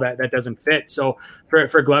a role that doesn't fit. So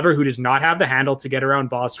for Glover, who does not have the handle to get around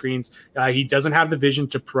ball screens, he doesn't have the vision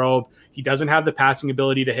to probe, he doesn't have the passing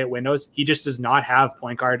ability to hit windows. He just does not have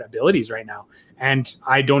point guard abilities right now. And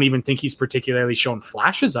I don't even think he's particularly shown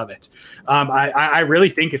flashes of it. I really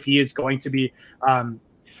think if he is going to be,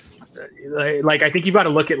 like, I think you've got to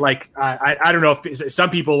look at like, I don't know if some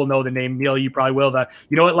people will know the name. Neil, you probably will.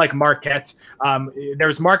 You know what, like Marquette,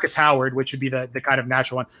 there's Marcus Howard, which would be the kind of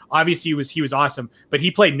natural one. Obviously he was awesome, but he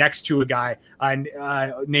played next to a guy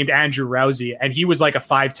named Andrew Rousey, and he was like a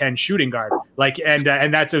 5'10" shooting guard. Like, and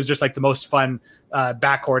it was just like the most fun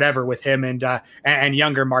backcourt ever with him and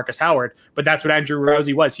younger Marcus Howard. But that's what Andrew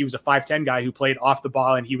Rousey was. He was a 5'10" guy who played off the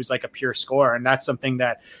ball, and he was like a pure scorer. And that's something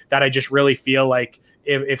that I just really feel like,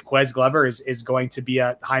 if Quez Glover is going to be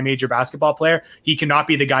a high major basketball player, he cannot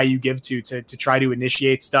be the guy you give to try to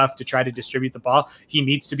initiate stuff, to try to distribute the ball. He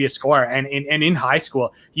needs to be a scorer. And in high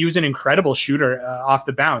school, he was an incredible shooter off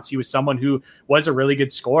the bounce. He was someone who was a really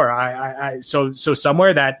good scorer. So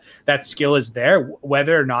somewhere that skill is there,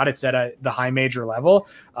 whether or not it's at the high major level,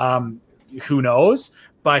 who knows?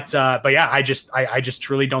 But yeah, I just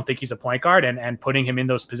truly don't think he's a point guard, and putting him in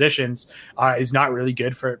those positions is not really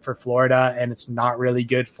good for Florida, and it's not really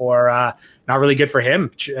good for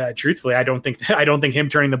him. Truthfully, I don't think him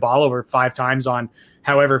turning the ball over 5 times on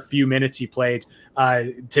however few minutes he played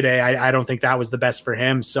today, I don't think that was the best for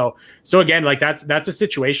him. So again, like that's a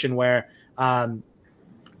situation where,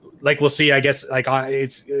 like, we'll see, I guess, like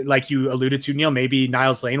it's like you alluded to, Neil, maybe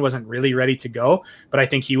Niles Lane wasn't really ready to go, but I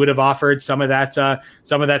think he would have offered some of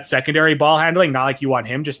that secondary ball handling. Not like you want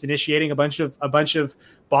him just initiating a bunch of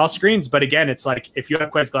ball screens. But again, it's like, if you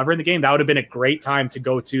have Quez Glover in the game, that would have been a great time to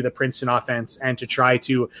go to the Princeton offense and to try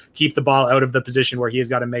to keep the ball out of the position where he has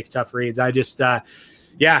got to make tough reads. I just,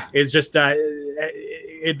 it's just,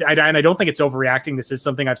 and I don't think it's overreacting. This is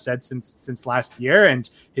something I've said since last year, and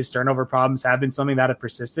his turnover problems have been something that have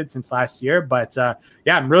persisted since last year. But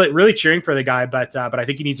I'm really cheering for the guy, but I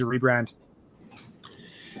think he needs a rebrand.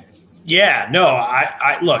 Yeah, no,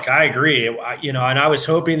 I look, I agree. And I was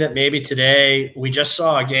hoping that maybe today, we just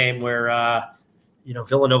saw a game where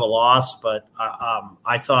Villanova lost, but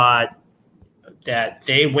I thought that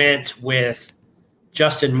they went with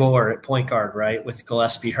Justin Moore at point guard, right, with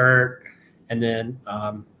Gillespie hurt. And then,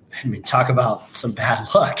 talk about some bad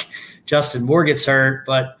luck. Justin Moore gets hurt,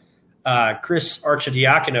 but Chris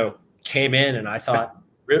Arcidiacono came in, and I thought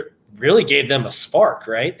really gave them a spark,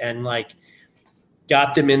 right? And like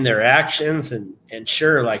got them in their actions. And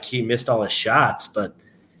sure, like he missed all his shots, but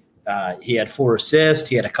he had 4 assists.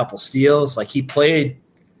 He had a couple steals. Like he played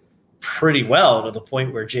pretty well, to the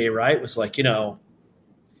point where Jay Wright was like,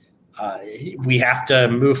 we have to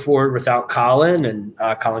move forward without Colin and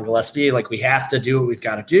Colin Gillespie. Like, we have to do what we've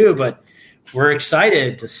got to do, but we're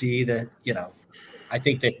excited to see that, I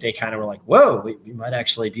think that they kind of were like, whoa, we might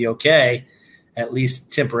actually be okay, at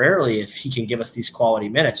least temporarily, if he can give us these quality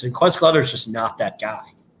minutes. And Quez Glover is just not that guy.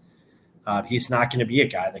 He's not going to be a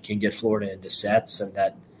guy that can get Florida into sets, and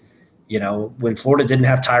that, when Florida didn't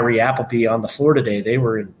have Tyree Appleby on the floor today, they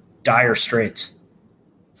were in dire straits.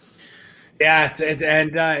 Yeah,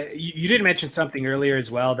 and you did mention something earlier as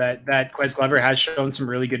well, that Quez Glover has shown some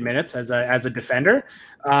really good minutes as a defender.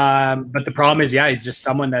 But the problem is, he's just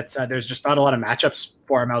someone that's there's just not a lot of matchups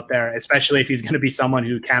for him out there, especially if he's going to be someone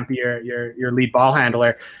who can't be your lead ball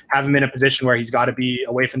handler. Have him in a position where he's got to be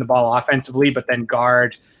away from the ball offensively, but then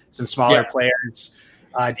guard some smaller players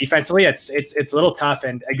defensively. It's a little tough.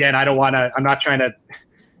 And again, I'm not trying to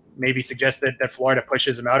maybe suggest that Florida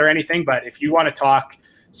pushes him out or anything, but if you want to talk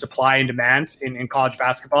supply and demand in college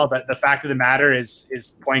basketball, that the fact of the matter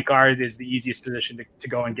is point guard is the easiest position to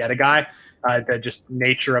go and get a guy. The just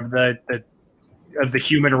nature of the of the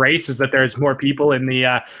human race is that there's more people in the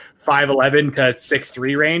 5'11" to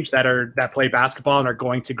 6'3" range that play basketball and are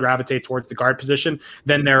going to gravitate towards the guard position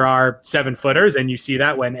than there are 7-footers. And you see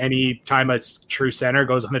that when any time a true center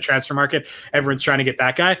goes on the transfer market, everyone's trying to get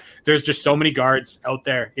that guy. There's just so many guards out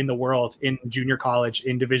there in the world, in junior college,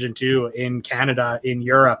 in Division II, in Canada, in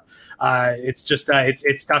Europe. It's just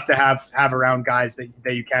it's tough to have around guys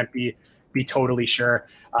that you can't be totally sure.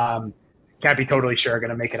 Can't be totally sure going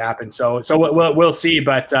to make it happen. So we'll see.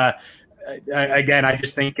 But again, I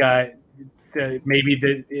just think maybe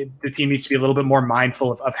the team needs to be a little bit more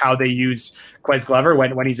mindful of how they use Ques Glover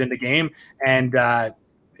when he's in the game, and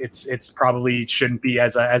it's probably shouldn't be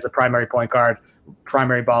as a primary point guard,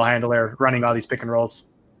 primary ball handler running all these pick and rolls.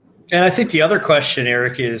 And I think the other question,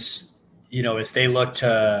 Eric, is as they look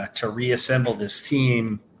to reassemble this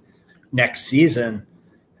team next season.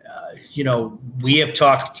 We have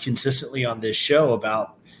talked consistently on this show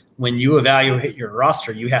about when you evaluate your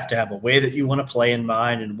roster, you have to have a way that you want to play in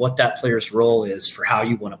mind and what that player's role is for how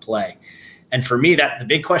you want to play. And for me, the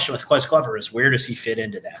big question with Ques Glover is where does he fit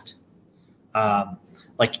into that?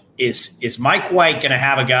 Is Mike White going to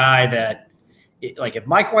have a guy that, if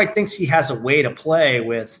Mike White thinks he has a way to play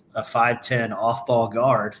with a 5'10" off-ball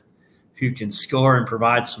guard who can score and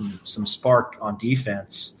provide some spark on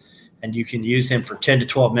defense, and you can use him for 10 to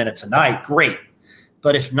 12 minutes a night, great.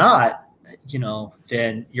 But if not,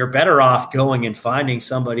 then you're better off going and finding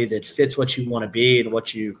somebody that fits what you want to be and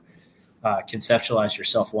what you conceptualize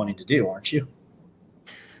yourself wanting to do, aren't you?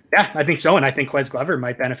 Yeah, I think so, and I think Ques Glover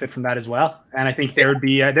might benefit from that as well. And I think there'd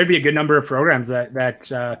be a good number of programs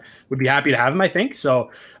that would be happy to have him. I think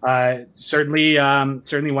so. Certainly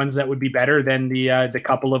ones that would be better than the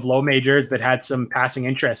couple of low majors that had some passing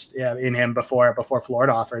interest in him before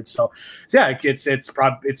Florida offered. So yeah, it's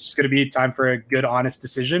going to be time for a good, honest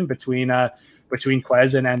decision between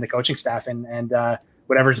Ques and the coaching staff and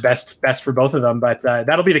whatever's best for both of them. But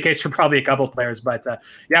that'll be the case for probably a couple of players. But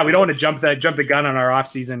yeah, we don't want to jump the gun on our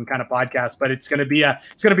offseason kind of podcast, but it's going to be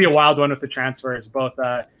a wild one with the transfers, both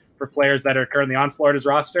for players that are currently on Florida's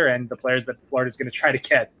roster and the players that Florida's going to try to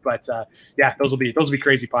get. But yeah, those will be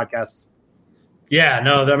crazy podcasts. Yeah,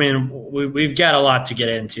 no, I mean, we've got a lot to get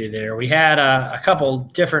into there. We had a couple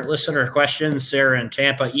different listener questions. Sarah in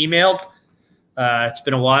Tampa emailed. It's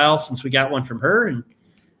been a while since we got one from her, and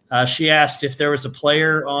she asked if there was a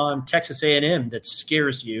player on Texas A&M that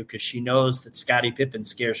scares you because she knows that Scottie Pippen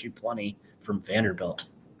scares you plenty from Vanderbilt.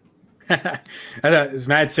 It's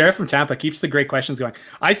mad. Sarah from Tampa keeps the great questions going.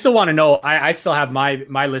 I still want to know. I still have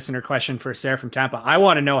my listener question for Sarah from Tampa. I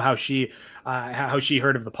want to know how she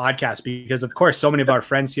heard of the podcast, because of course so many of our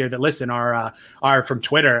friends here that listen are from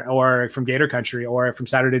Twitter or from Gator Country or from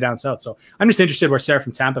Saturday Down South. So I'm just interested where Sarah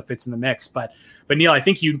from Tampa fits in the mix. But Neil, I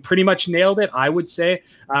think you pretty much nailed it. I would say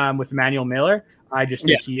with Emmanuel Miller. I just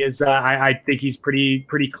think he is. I think he's pretty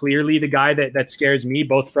clearly the guy that scares me.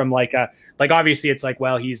 Both from like obviously it's like,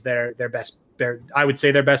 well, he's their best. I would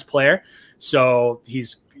say their best player. So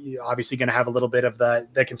he's obviously going to have a little bit of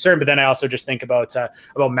the concern. But then I also just think about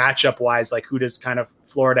matchup wise, like who does kind of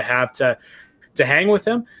Florida have to hang with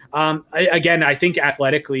him? I think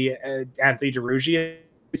athletically, Anthony DeRuggi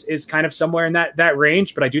is kind of somewhere in that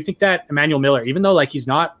range. But I do think that Emmanuel Miller, even though like he's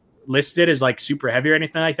not listed as like super heavy or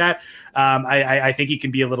anything like that, I think he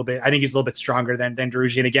can be a little bit. I think he's a little bit stronger than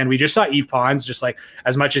DeRuggi. And again, we just saw Yves Pons, just like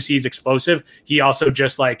as much as he's explosive, he also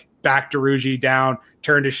just like backed DeRuggi down,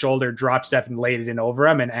 turned his shoulder, drop step, and laid it in over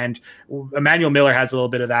him. And Emmanuel Miller has a little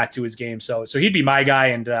bit of that to his game. So he'd be my guy.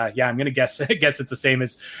 And yeah, I'm gonna guess it's the same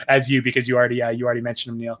as you, because you already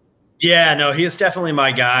mentioned him, Neil. Yeah, no, he is definitely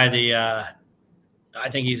my guy. I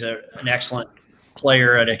think he's an excellent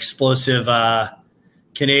player, an explosive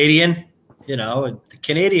Canadian. The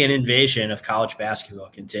Canadian invasion of college basketball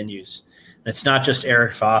continues. And it's not just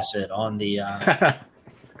Eric Fawcett on the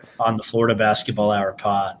on the Florida Basketball Hour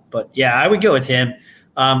pod. But yeah, I would go with him.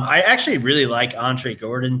 I actually really like Andre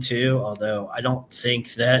Gordon too, although I don't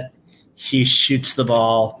think that he shoots the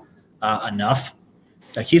ball enough.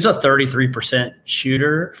 Like he's a 33%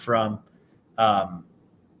 shooter from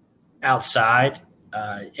outside,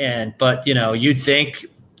 but you'd think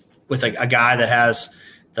with a guy that has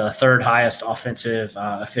the third highest offensive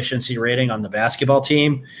efficiency rating on the basketball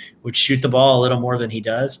team would shoot the ball a little more than he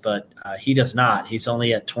does, but he does not. He's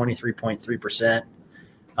only at 23.3%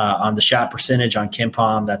 on the shot percentage on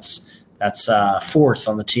KenPom. That's fourth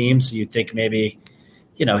on the team. So you'd think maybe,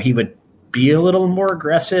 he would be a little more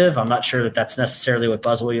aggressive. I'm not sure that that's necessarily what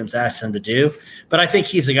Buzz Williams asked him to do, but I think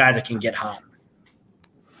he's a guy that can get hot.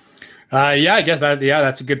 I guess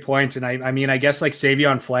that's a good point. And I mean, I guess like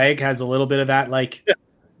Savion Flagg has a little bit of that, like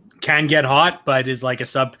can get hot, but is like a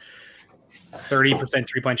sub 30%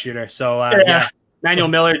 3-point shooter. So yeah, Manuel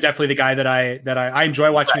Miller, definitely the guy that I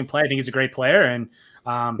enjoy watching him play. I think he's a great player, and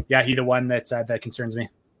yeah, he's the one that concerns me.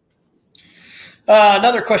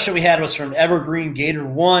 Another question we had was from Evergreen Gator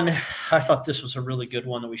 1. I thought this was a really good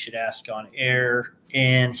one that we should ask on air.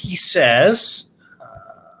 And he says,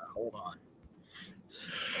 hold on.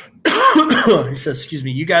 He says, excuse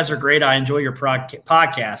me, you guys are great. I enjoy your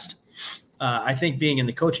podcast. I think being in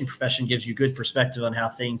the coaching profession gives you good perspective on how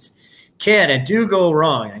things can and do go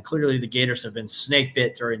wrong. And clearly the Gators have been snake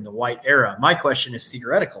bit during the White era. My question is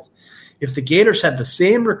theoretical. If the Gators had the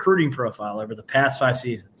same recruiting profile over the past 5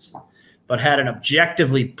 seasons, but had an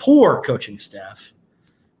objectively poor coaching staff,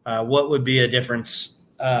 what would be a difference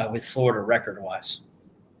with Florida record-wise?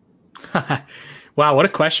 Wow, what a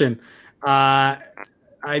question. I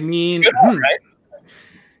mean, right?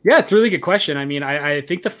 Yeah, it's a really good question. I mean, I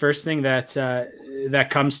think the first thing that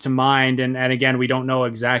comes to mind, and again, we don't know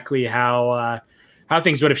exactly how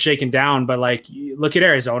things would have shaken down, but like, look at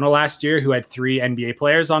Arizona last year, who had 3 NBA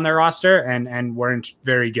players on their roster and weren't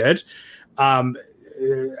very good.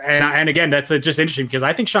 And again, that's just interesting because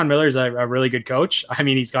I think Sean Miller is a really good coach. I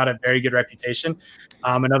mean, he's got a very good reputation.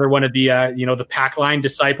 Another one of the the pack line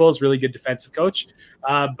disciples, really good defensive coach.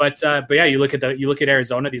 But yeah, you look at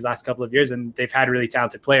Arizona these last couple of years, and they've had really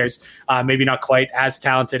talented players. Maybe not quite as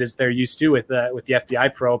talented as they're used to with the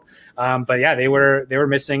FBI probe. But yeah, they were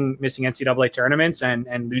missing NCAA tournaments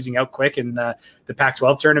and losing out quick in the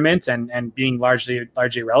Pac-12 tournament and being largely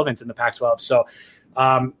irrelevant in the Pac-12. So.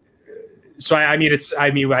 I mean,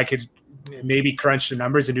 I could maybe crunch the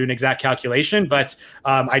numbers and do an exact calculation, but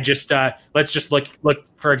let's just look,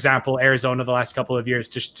 for example, Arizona the last couple of years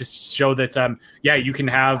just to show that, yeah, you can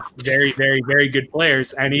have very, very, very good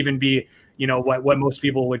players and even be, what most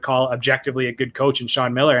people would call objectively a good coach in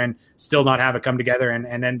Sean Miller and still not have it come together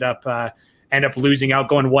and end up losing out,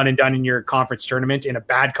 going one and done in your conference tournament in a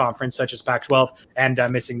bad conference such as Pac-12 and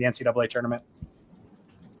missing the NCAA tournament.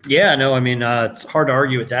 Yeah, no, I mean, it's hard to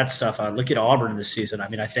argue with that stuff. Look at Auburn this season. I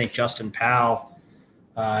mean, I think Justin Powell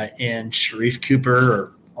and Sharif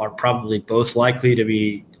Cooper are probably both likely to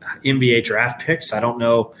be NBA draft picks. I don't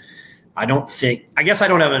know. I guess I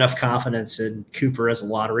don't have enough confidence in Cooper as a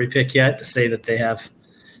lottery pick yet to say that they have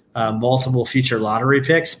multiple future lottery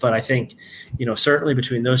picks. But I think, certainly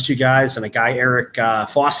between those two guys and a guy Eric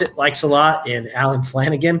Fawcett likes a lot and Alan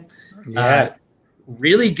Flanagan,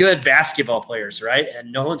 really good basketball players, right?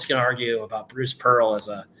 And no one's going to argue about Bruce Pearl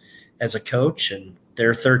as a coach, and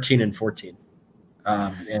they're 13-14,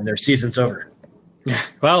 and their season's over. Yeah,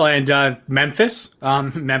 well, and Memphis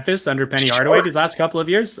under Penny Hardaway these last couple of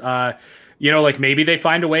years, like maybe they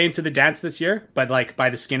find a way into the dance this year, but like by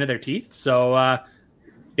the skin of their teeth. So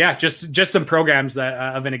yeah, just some programs that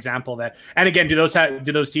of an example that, and again, do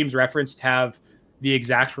those teams referenced have the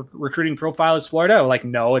exact recruiting profile as Florida? Like,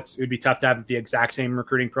 no, it would be tough to have the exact same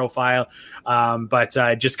recruiting profile. But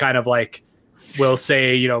just kind of like, we'll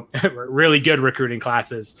say, really good recruiting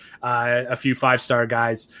classes, a few 5-star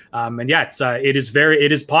guys. And yeah, it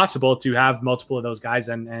is possible to have multiple of those guys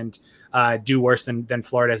and do worse than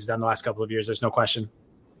Florida has done the last couple of years. There's no question.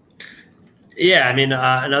 Yeah. I mean,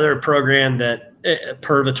 another program that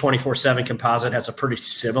per the 24/7 composite has a pretty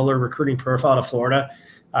similar recruiting profile to Florida.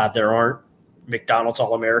 There aren't McDonald's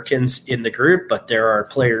All-Americans in the group, but there are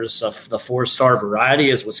players of the 4-star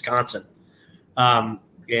variety is Wisconsin. And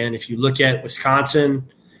if you look at Wisconsin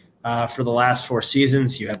for the last 4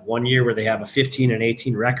 seasons, you have 1 year where they have a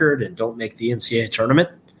 15-18 record and don't make the NCAA tournament.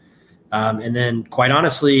 And then quite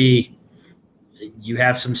honestly, you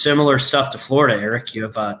have some similar stuff to Florida, Eric. You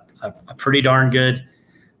have a pretty darn good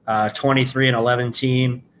 23-11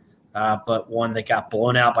 team, but one that got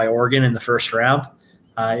blown out by Oregon in the first round.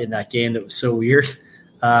 In that game that was so weird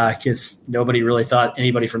because nobody really thought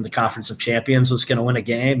anybody from the Conference of Champions was going to win a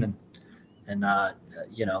game. And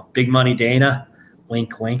big money Dana,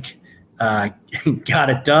 wink, wink, got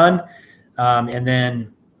it done. And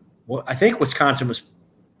then I think Wisconsin was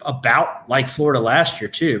about like Florida last year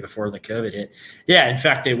too, before the COVID hit. Yeah, in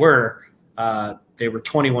fact, they were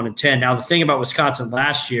 21-10. Now, the thing about Wisconsin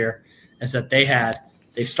last year is that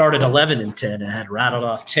they started 11-10 and had rattled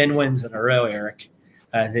off 10 wins in a row, Eric.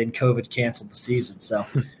 Then COVID canceled the season. So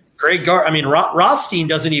Greg Gard, I mean, Rothstein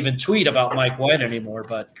doesn't even tweet about Mike White anymore,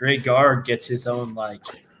 but Greg Gard gets his own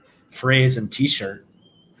phrase and T-shirt.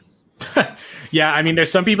 Yeah, I mean,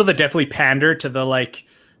 there's some people that definitely pander to the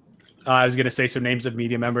I was going to say some names of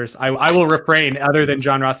media members. I will refrain other than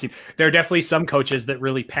John Rothstein. There are definitely some coaches that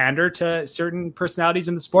really pander to certain personalities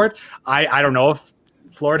in the sport. I don't know if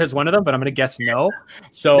Florida is one of them, but I'm going to guess no.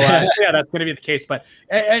 So yeah, that's going to be the case. But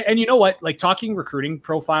and you know what? Like, talking recruiting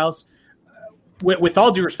profiles, with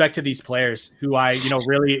all due respect to these players who I,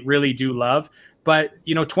 really, really do love, but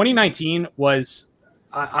 2019 was,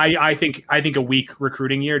 I think a weak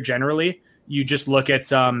recruiting year generally. You just looking at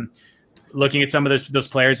some of those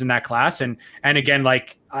players in that class, and again,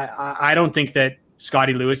 like I don't think that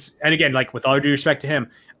Scottie Lewis, and again, like with all due respect to him,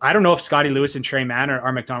 I don't know if Scottie Lewis and Trey Mann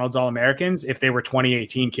are McDonald's All-Americans if they were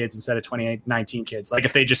 2018 kids instead of 2019 kids. Like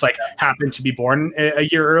if they just happened to be born a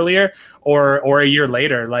year earlier or a year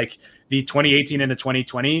later. Like the 2018 and the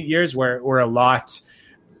 2020 years were a lot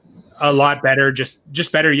better,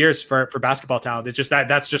 just better years for basketball talent. It's just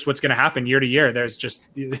that's just what's going to happen year to year.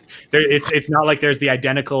 It's not like there's the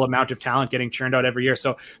identical amount of talent getting churned out every year.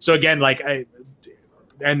 So again,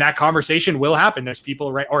 and that conversation will happen. There's people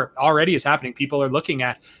or already is happening. People are looking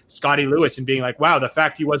at Scottie Lewis and being like, wow, the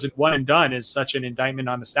fact he wasn't one and done is such an indictment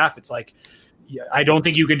on the staff. It's like, I don't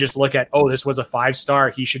think you can just look at, oh, this was a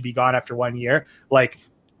 5-star, he should be gone after 1 year. Like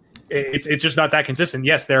it's just not that consistent.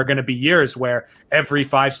 Yes, there are going to be years where every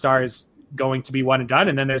 5-star is going to be one and done.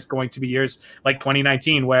 And then there's going to be years like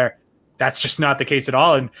 2019 where that's just not the case at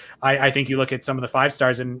all. And I think you look at some of the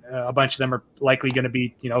 5-stars and a bunch of them are likely going to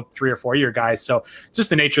be, 3 or 4 year guys. So it's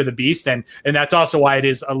just the nature of the beast. And that's also why it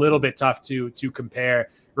is a little bit tough to compare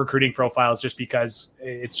recruiting profiles, just because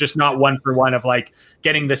it's just not one for one of like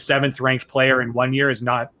getting the 7th ranked player in 1 year is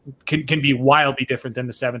not, can be wildly different than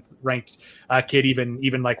the 7th ranked kid,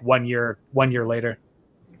 even like 1 year later.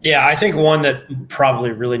 Yeah, I think one that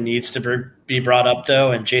probably really needs to be brought up, though,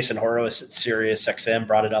 and Jason Horowitz at Sirius XM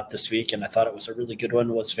brought it up this week, and I thought it was a really good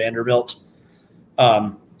one, was Vanderbilt.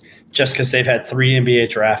 Just because they've had 3 NBA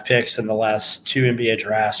draft picks in the last 2 NBA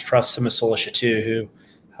drafts, plus Simisola Shatu, who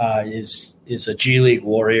is a G League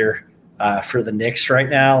warrior for the Knicks right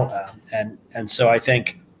now. And so I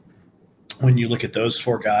think when you look at those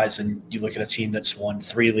 4 guys and you look at a team that's won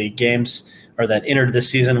 3 league games, or that entered this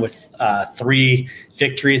season with 3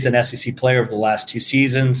 victories in SEC play over the last 2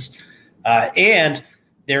 seasons. And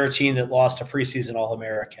they're a team that lost a preseason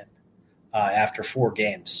All-American after 4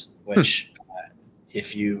 games, which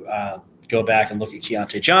if you go back and look at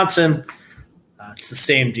Keontae Johnson, it's the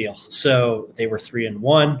same deal. So they were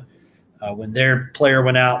 3-1. When their player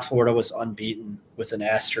went out, Florida was unbeaten with an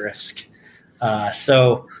asterisk.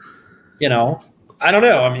 So, I don't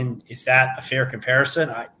know. I mean, is that a fair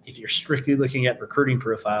comparison? If you're strictly looking at recruiting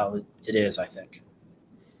profile, it is, I think.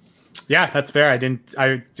 Yeah, that's fair. I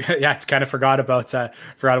kind of forgot about that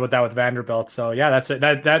with Vanderbilt. So yeah,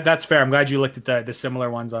 that's fair. I'm glad you looked at the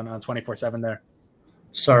similar ones on 24/7 there.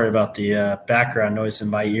 Sorry about the background noise in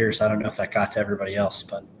my ears. I don't know if that got to everybody else,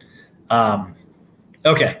 but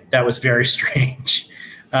okay, that was very strange.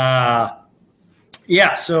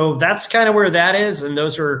 Yeah, so that's kind of where that is, and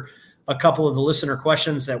those are a couple of the listener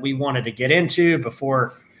questions that we wanted to get into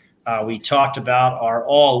before we talked about our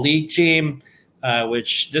all-league team,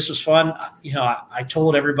 which this was fun. I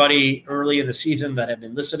told everybody early in the season that had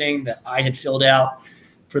been listening that I had filled out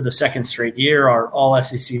for the 2nd straight year our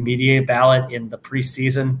all-SEC media ballot in the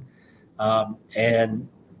preseason. And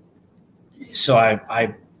so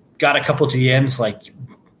I got a couple DMs like,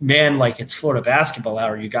 man, like it's Florida basketball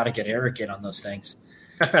hour. You got to get Eric in on those things.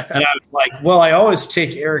 And I was like, well, I always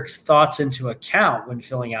take Eric's thoughts into account when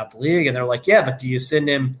filling out the league. And they're like, yeah, but do you send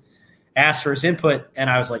him, ask for his input? And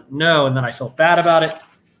I was like, no. And then I felt bad about it.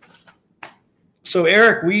 So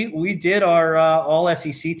Eric, we did our all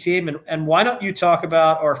SEC team. And why don't you talk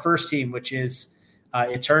about our first team, which is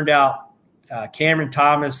it turned out Cameron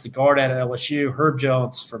Thomas, the guard at LSU, Herb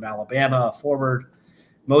Jones from Alabama, forward,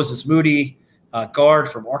 Moses Moody, guard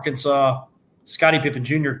from Arkansas, Scottie Pippen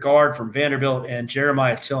Jr., guard from Vanderbilt, and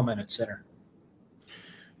Jeremiah Tillman at center.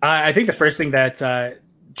 I think the first thing that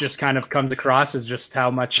just kind of comes across is just how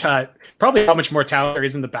much, probably how much more talent there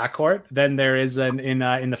is in the backcourt than there is in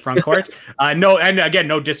the front court. No, and again,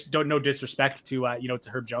 no disrespect to to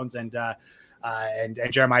Herb Jones and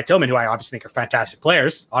Jeremiah Tillman, who I obviously think are fantastic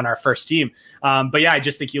players on our first team. But yeah, I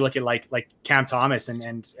just think you look at like Cam Thomas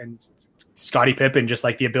and Scottie Pippen, just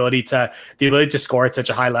like the ability to score at such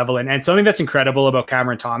a high level. And something that's incredible about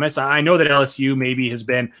Cameron Thomas, I know that LSU maybe has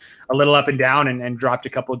been a little up and down and dropped a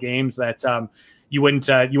couple of games that you wouldn't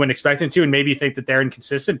expect him to, and maybe think that they're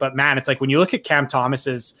inconsistent. But man, it's like when you look at Cam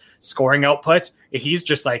Thomas's scoring output, he's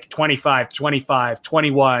just like 25, 25,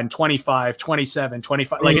 21, 25, 27,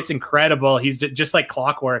 25. Like it's incredible. He's just like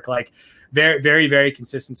clockwork, like very, very, very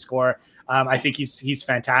consistent scorer. I think he's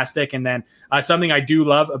fantastic. And then something I do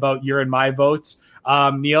love about your and my votes,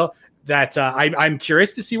 Neil, that I'm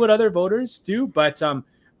curious to see what other voters do. But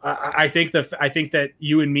I think that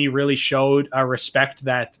you and me really showed a respect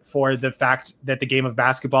that for the fact that the game of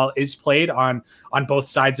basketball is played on both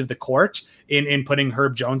sides of the court in putting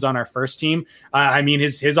Herb Jones on our first team. I mean,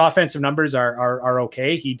 his offensive numbers are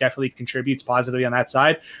okay. He definitely contributes positively on that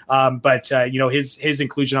side. But his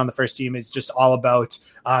inclusion on the first team is just all about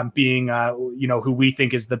being who we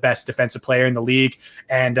think is the best defensive player in the league,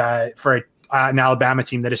 and for an Alabama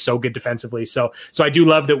team that is so good defensively. So I do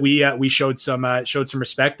love that we showed some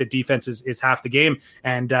respect. That defense is half the game,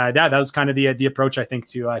 and that was kind of the approach, I think,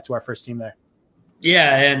 to our first team there.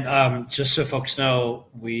 Yeah, and just so folks know,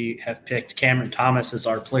 we have picked Cameron Thomas as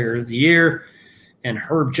our player of the year and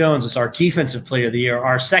Herb Jones as our defensive player of the year.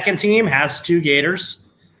 Our second team has 2 Gators,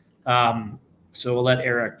 so we'll let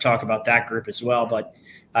Eric talk about that group as well. But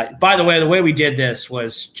by the way we did this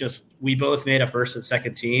was just we both made a first and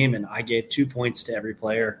second team, and I gave 2 points to every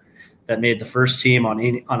player that made the first team on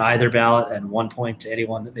either ballot and 1 point to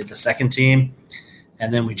anyone that made the second team.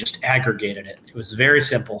 And then we just aggregated it. It was very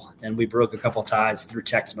simple, and we broke a couple ties through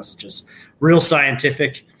text messages. Real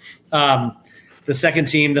scientific. The second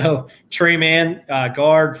team, though, Trey Mann,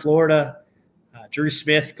 guard, Florida. Drew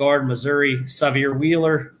Smith, guard, Missouri. Sahvir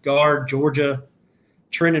Wheeler, guard, Georgia.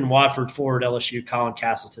 Trenton Watford, forward, LSU. Colin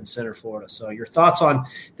Castleton, center, Florida. So your thoughts on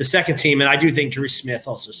the second team? And I do think Drew Smith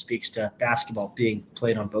also speaks to basketball being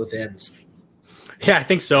played on both ends. Yeah, I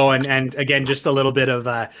think so. And again, just a little bit of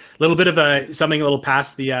something a little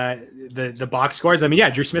past the box scores. I mean,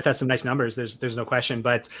 yeah, Drew Smith has some nice numbers. There's no question,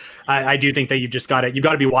 but I do think that you've got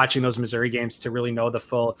to be watching those Missouri games to really know the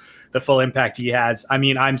full impact he has. I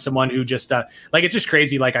mean, I'm someone who just it's just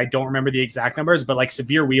crazy. Like, I don't remember the exact numbers, but like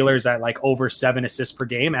Sahvir Wheeler's at like over 7 assists per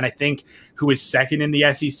game, and I think who is second in the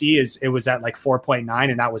SEC was at like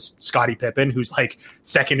 4.9, and that was Scottie Pippen, who's like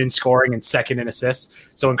second in scoring and second in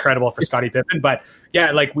assists. So incredible for Scottie Pippen, but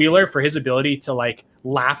yeah, like Wheeler, for his ability to like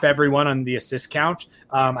lap everyone on the assist count,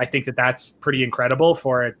 I think that's pretty incredible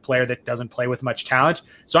for a player that doesn't play with much talent.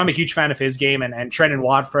 So I'm a huge fan of his game, and Trenton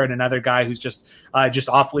Watford, another guy who's just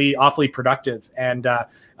awfully productive, and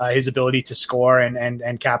his ability to score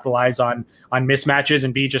and capitalize on mismatches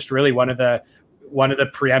and be just really one of the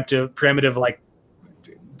preemptive like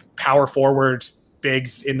power forward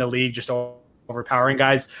bigs in the league, just overpowering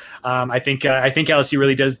guys. I think LSU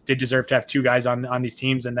really did deserve to have 2 guys on these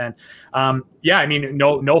teams. And then I mean,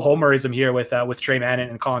 no homerism here with Trey Mann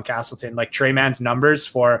and Colin Castleton. Like, Trey Mann's numbers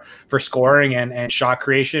for scoring and shot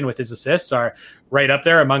creation with his assists are right up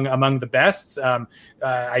there among the best.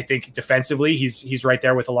 I think defensively he's right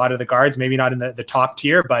there with a lot of the guards, maybe not in the top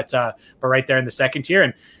tier, but right there in the second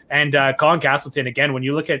tier. And Colin Castleton, again, when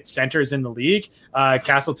you look at centers in the league,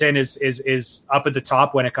 Castleton is up at the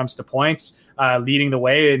top when it comes to points, leading the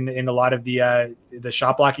way in a lot of the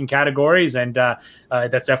shot blocking categories, and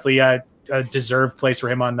that's definitely a deserved place for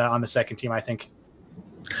him on the second team, I think.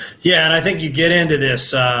 Yeah, and I think you get into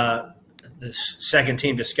this second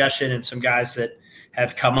team discussion and some guys that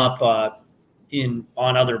have come up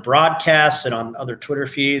on other broadcasts and on other Twitter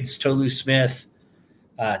feeds. Tolu Smith,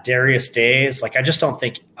 Darius Days. Like, I just don't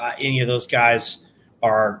think any of those guys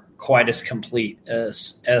are quite as complete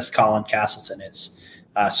as Colin Castleton is.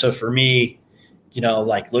 So for me,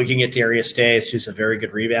 like looking at Darius Days, who's a very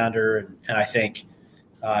good rebounder, and I think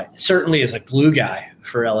certainly is a glue guy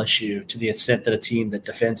for LSU to the extent that a team that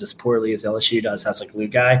defends as poorly as LSU does has a glue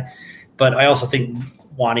guy. But I also think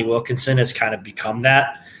Wani Wilkinson has kind of become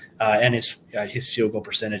that. And his field goal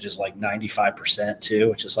percentage is like 95% too,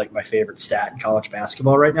 which is like my favorite stat in college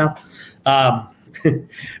basketball right now.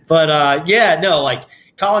 Like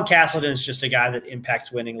Colin Castleton is just a guy that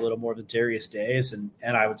impacts winning a little more than Darius Days. And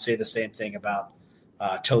I would say the same thing about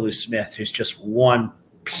Tolu Smith, who's just one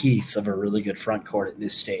piece of a really good front court at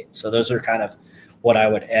this state. So those are kind of what I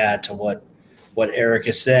would add to what Eric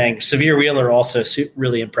is saying. Sahvir Wheeler also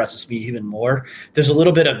really impresses me even more. There's a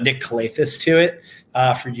little bit of Nick Calathis to it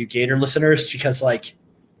for you Gator listeners, because like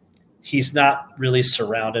he's not really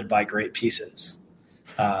surrounded by great pieces.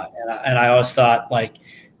 And I always thought, like,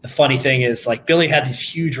 the funny thing is, like, Billy had these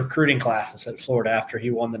huge recruiting classes at Florida after he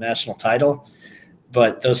won the national title,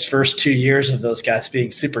 but those first 2 years of those guys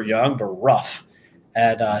being super young were rough.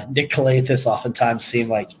 And Nick Calathis oftentimes seemed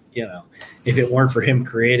like, if it weren't for him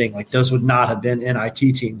creating, like, those would not have been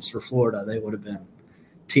NIT teams for Florida. They would have been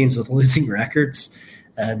teams with losing records.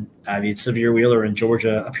 And I mean, Sahvir Wheeler and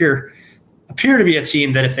Georgia appear to be a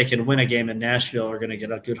team that if they can win a game in Nashville are going to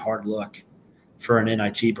get a good hard look for an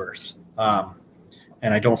NIT berth.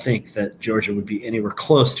 And I don't think that Georgia would be anywhere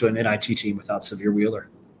close to an NIT team without Sahvir Wheeler.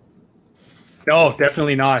 No,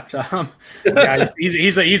 definitely not. Yeah,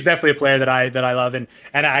 he's definitely a player that I love, and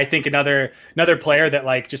I think another player that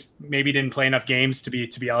like just maybe didn't play enough games to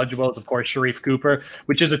be eligible is of course Sharif Cooper,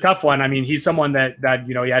 which is a tough one. I mean, he's someone that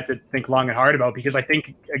you had to think long and hard about, because I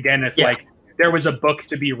think again, if like there was a book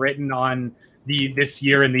to be written on this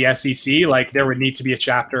year in the SEC, like there would need to be a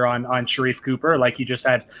chapter on Sharif Cooper. Like he just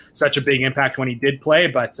had such a big impact when he did play,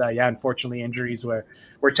 but unfortunately injuries were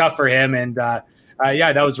tough for him, and that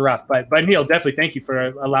was rough. But Neil, definitely thank you for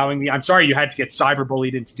allowing me. I'm sorry you had to get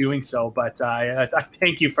cyberbullied into doing so, but I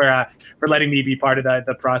thank you for letting me be part of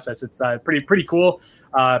the process. It's pretty cool.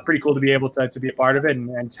 Pretty cool to be able to be a part of it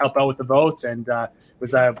and help out with the votes. And it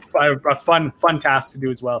was a fun task to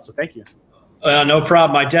do as well. So thank you. No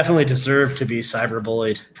problem. I definitely deserve to be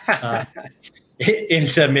cyberbullied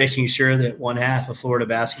into making sure that one half of Florida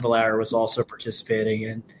Basketball Hour was also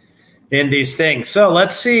participating in these things. So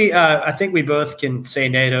let's see. I think we both can say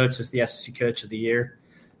Nate Oates is the SEC Coach of the Year.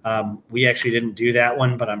 We actually didn't do that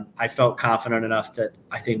one, but I felt confident enough that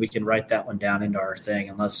I think we can write that one down into our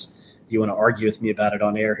thing, unless you want to argue with me about it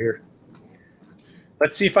on air here.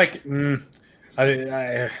 Let's see if I can.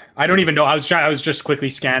 I don't even know. I was just quickly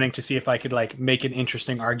scanning to see if I could like make an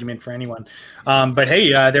interesting argument for anyone. But hey,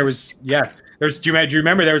 do you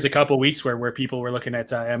remember there was a couple of weeks where people were looking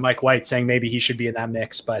at Mike White saying maybe he should be in that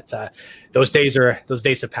mix, but those days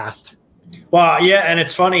have passed. Well, yeah, and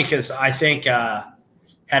it's funny because I think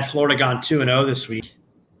had Florida gone 2-0 this week,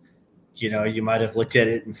 you might have looked at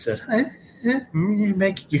it and said, you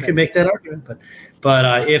can make that argument,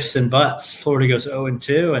 but ifs and buts. Florida goes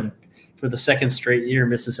 0-2 and for the second straight year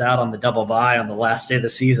misses out on the double bye on the last day of the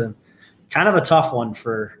season. Kind of a tough one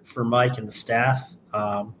for Mike and the staff.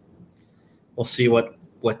 We'll see what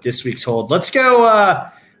this week's hold. Let's go.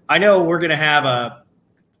 I know we're going to have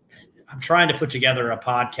I'm trying to put together a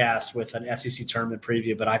podcast with an SEC tournament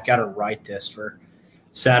preview, but I've got to write this for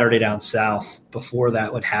Saturday Down South before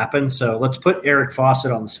that would happen. So let's put Eric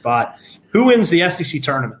Fawcett on the spot. Who wins the SEC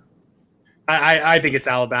tournament? I think it's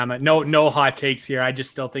Alabama. No hot takes here. I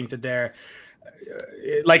just still think that they're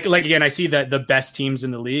like again, I see the best teams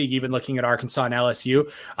in the league, even looking at Arkansas and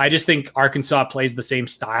LSU. I just think Arkansas plays the same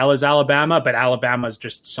style as Alabama, but Alabama is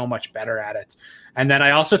just so much better at it. And then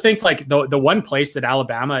I also think like the one place that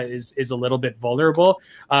Alabama is a little bit vulnerable,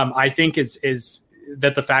 I think is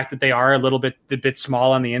that the fact that they are a bit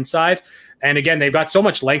small on the inside. And again, they've got so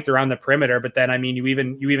much length around the perimeter, but then, I mean, you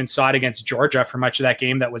even saw it against Georgia for much of that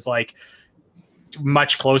game that was like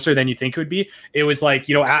much closer than you think it would be. It was like,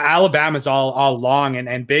 Alabama's all long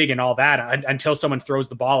and big and all that until someone throws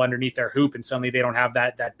the ball underneath their hoop and suddenly they don't have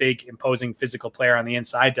that big imposing physical player on the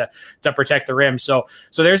inside to protect the rim. So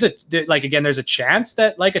there's a chance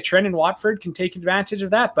that like a Trendon Watford can take advantage of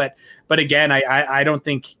that. But again, I don't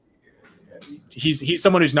think he's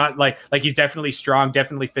someone who's not like he's definitely strong,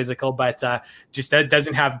 definitely physical, but just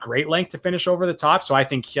doesn't have great length to finish over the top. So I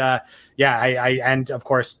think, and of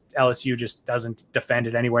course LSU just doesn't defend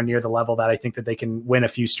it anywhere near the level that I think that they can win a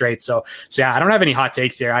few straight. So yeah, I don't have any hot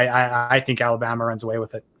takes here. I think Alabama runs away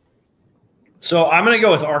with it. So I'm going to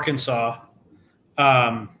go with Arkansas.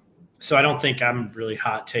 So I don't think I'm really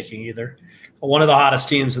hot taking either. One of the hottest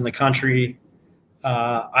teams in the country.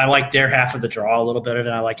 I like their half of the draw a little better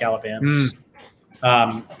than I like Alabama's.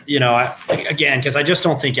 Because I just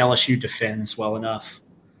don't think LSU defends well enough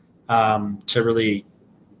to really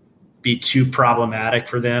be too problematic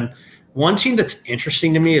for them. One team that's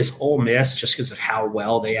interesting to me is Ole Miss, just because of how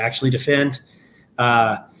well they actually defend.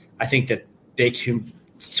 I think that they can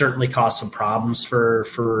certainly cause some problems for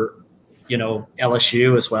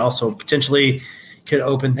LSU as well. So potentially could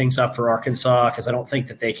open things up for Arkansas, because I don't think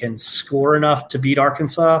that they can score enough to beat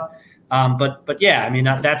Arkansas. But yeah, I mean,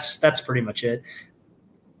 that's pretty much it.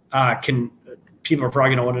 People are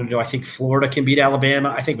probably going to want to know, I think Florida can beat Alabama.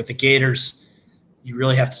 I think with the Gators, you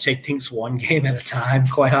really have to take things one game at a time,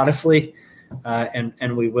 quite honestly.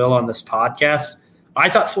 And we will on this podcast. I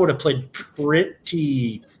thought Florida played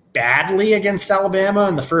pretty badly against Alabama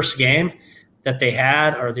in the first game that they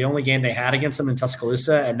had, or the only game they had against them in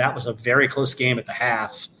Tuscaloosa. And that was a very close game at the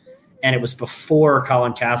half. And it was before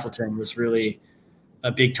Colin Castleton was really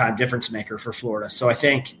a big time difference maker for Florida. So I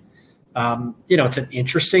think, it's an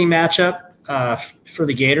interesting matchup for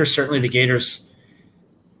the Gators. Certainly the Gators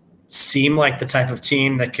seem like the type of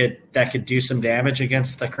team that could do some damage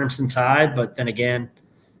against the Crimson Tide. But then again,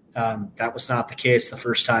 that was not the case the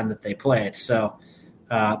first time that they played. So,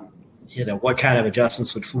 what kind of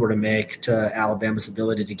adjustments would Florida make to Alabama's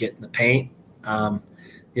ability to get in the paint?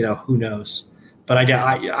 Who knows? But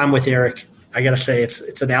I'm with Eric. I got to say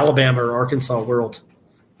it's an Alabama or Arkansas world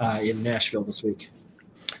in Nashville this week.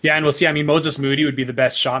 Yeah, and we'll see. I mean, Moses Moody would be the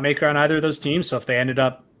best shot maker on either of those teams. So if they ended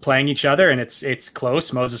up playing each other and it's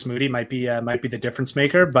close, Moses Moody might be the difference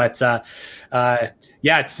maker. But yeah,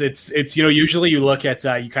 it's usually you look at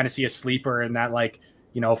you kind of see a sleeper in that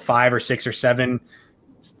 5 or 6 or 7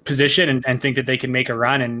 position and think that they can make a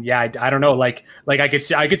run. And yeah, I don't know. Like I could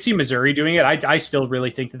see Missouri doing it. I still really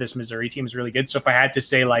think that this Missouri team is really good. So if I had to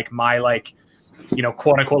say my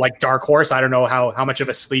quote unquote dark horse, I don't know how much of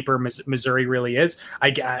a sleeper Missouri really is.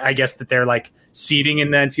 I guess that they're seeding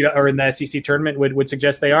in the NCAA or in the SEC tournament would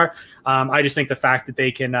suggest they are. I just think the fact that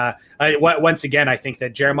they can once again, I think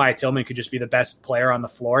that Jeremiah Tillman could just be the best player on the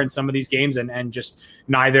floor in some of these games, and just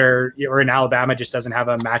neither, or in Alabama just doesn't have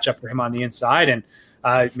a matchup for him on the inside, and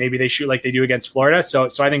maybe they shoot like they do against Florida. So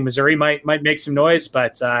I think Missouri might make some noise,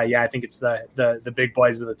 but yeah, I think it's the big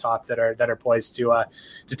boys at the top that are poised to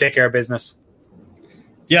take care of business.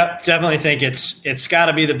 Yep, definitely think it's got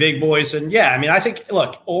to be the big boys. And yeah, I mean, I think,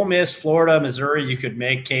 look, Ole Miss, Florida, Missouri, you could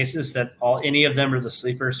make cases that any of them are the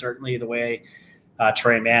sleepers. Certainly the way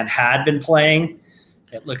Tre Mann had been playing,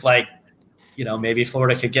 it looked like, maybe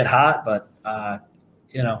Florida could get hot, but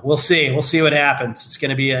we'll see. We'll see what happens. It's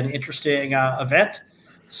going to be an interesting event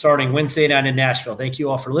starting Wednesday night in Nashville. Thank you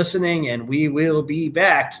all for listening, and we will be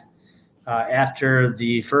back after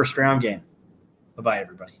the first round game. Bye-bye,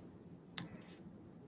 everybody.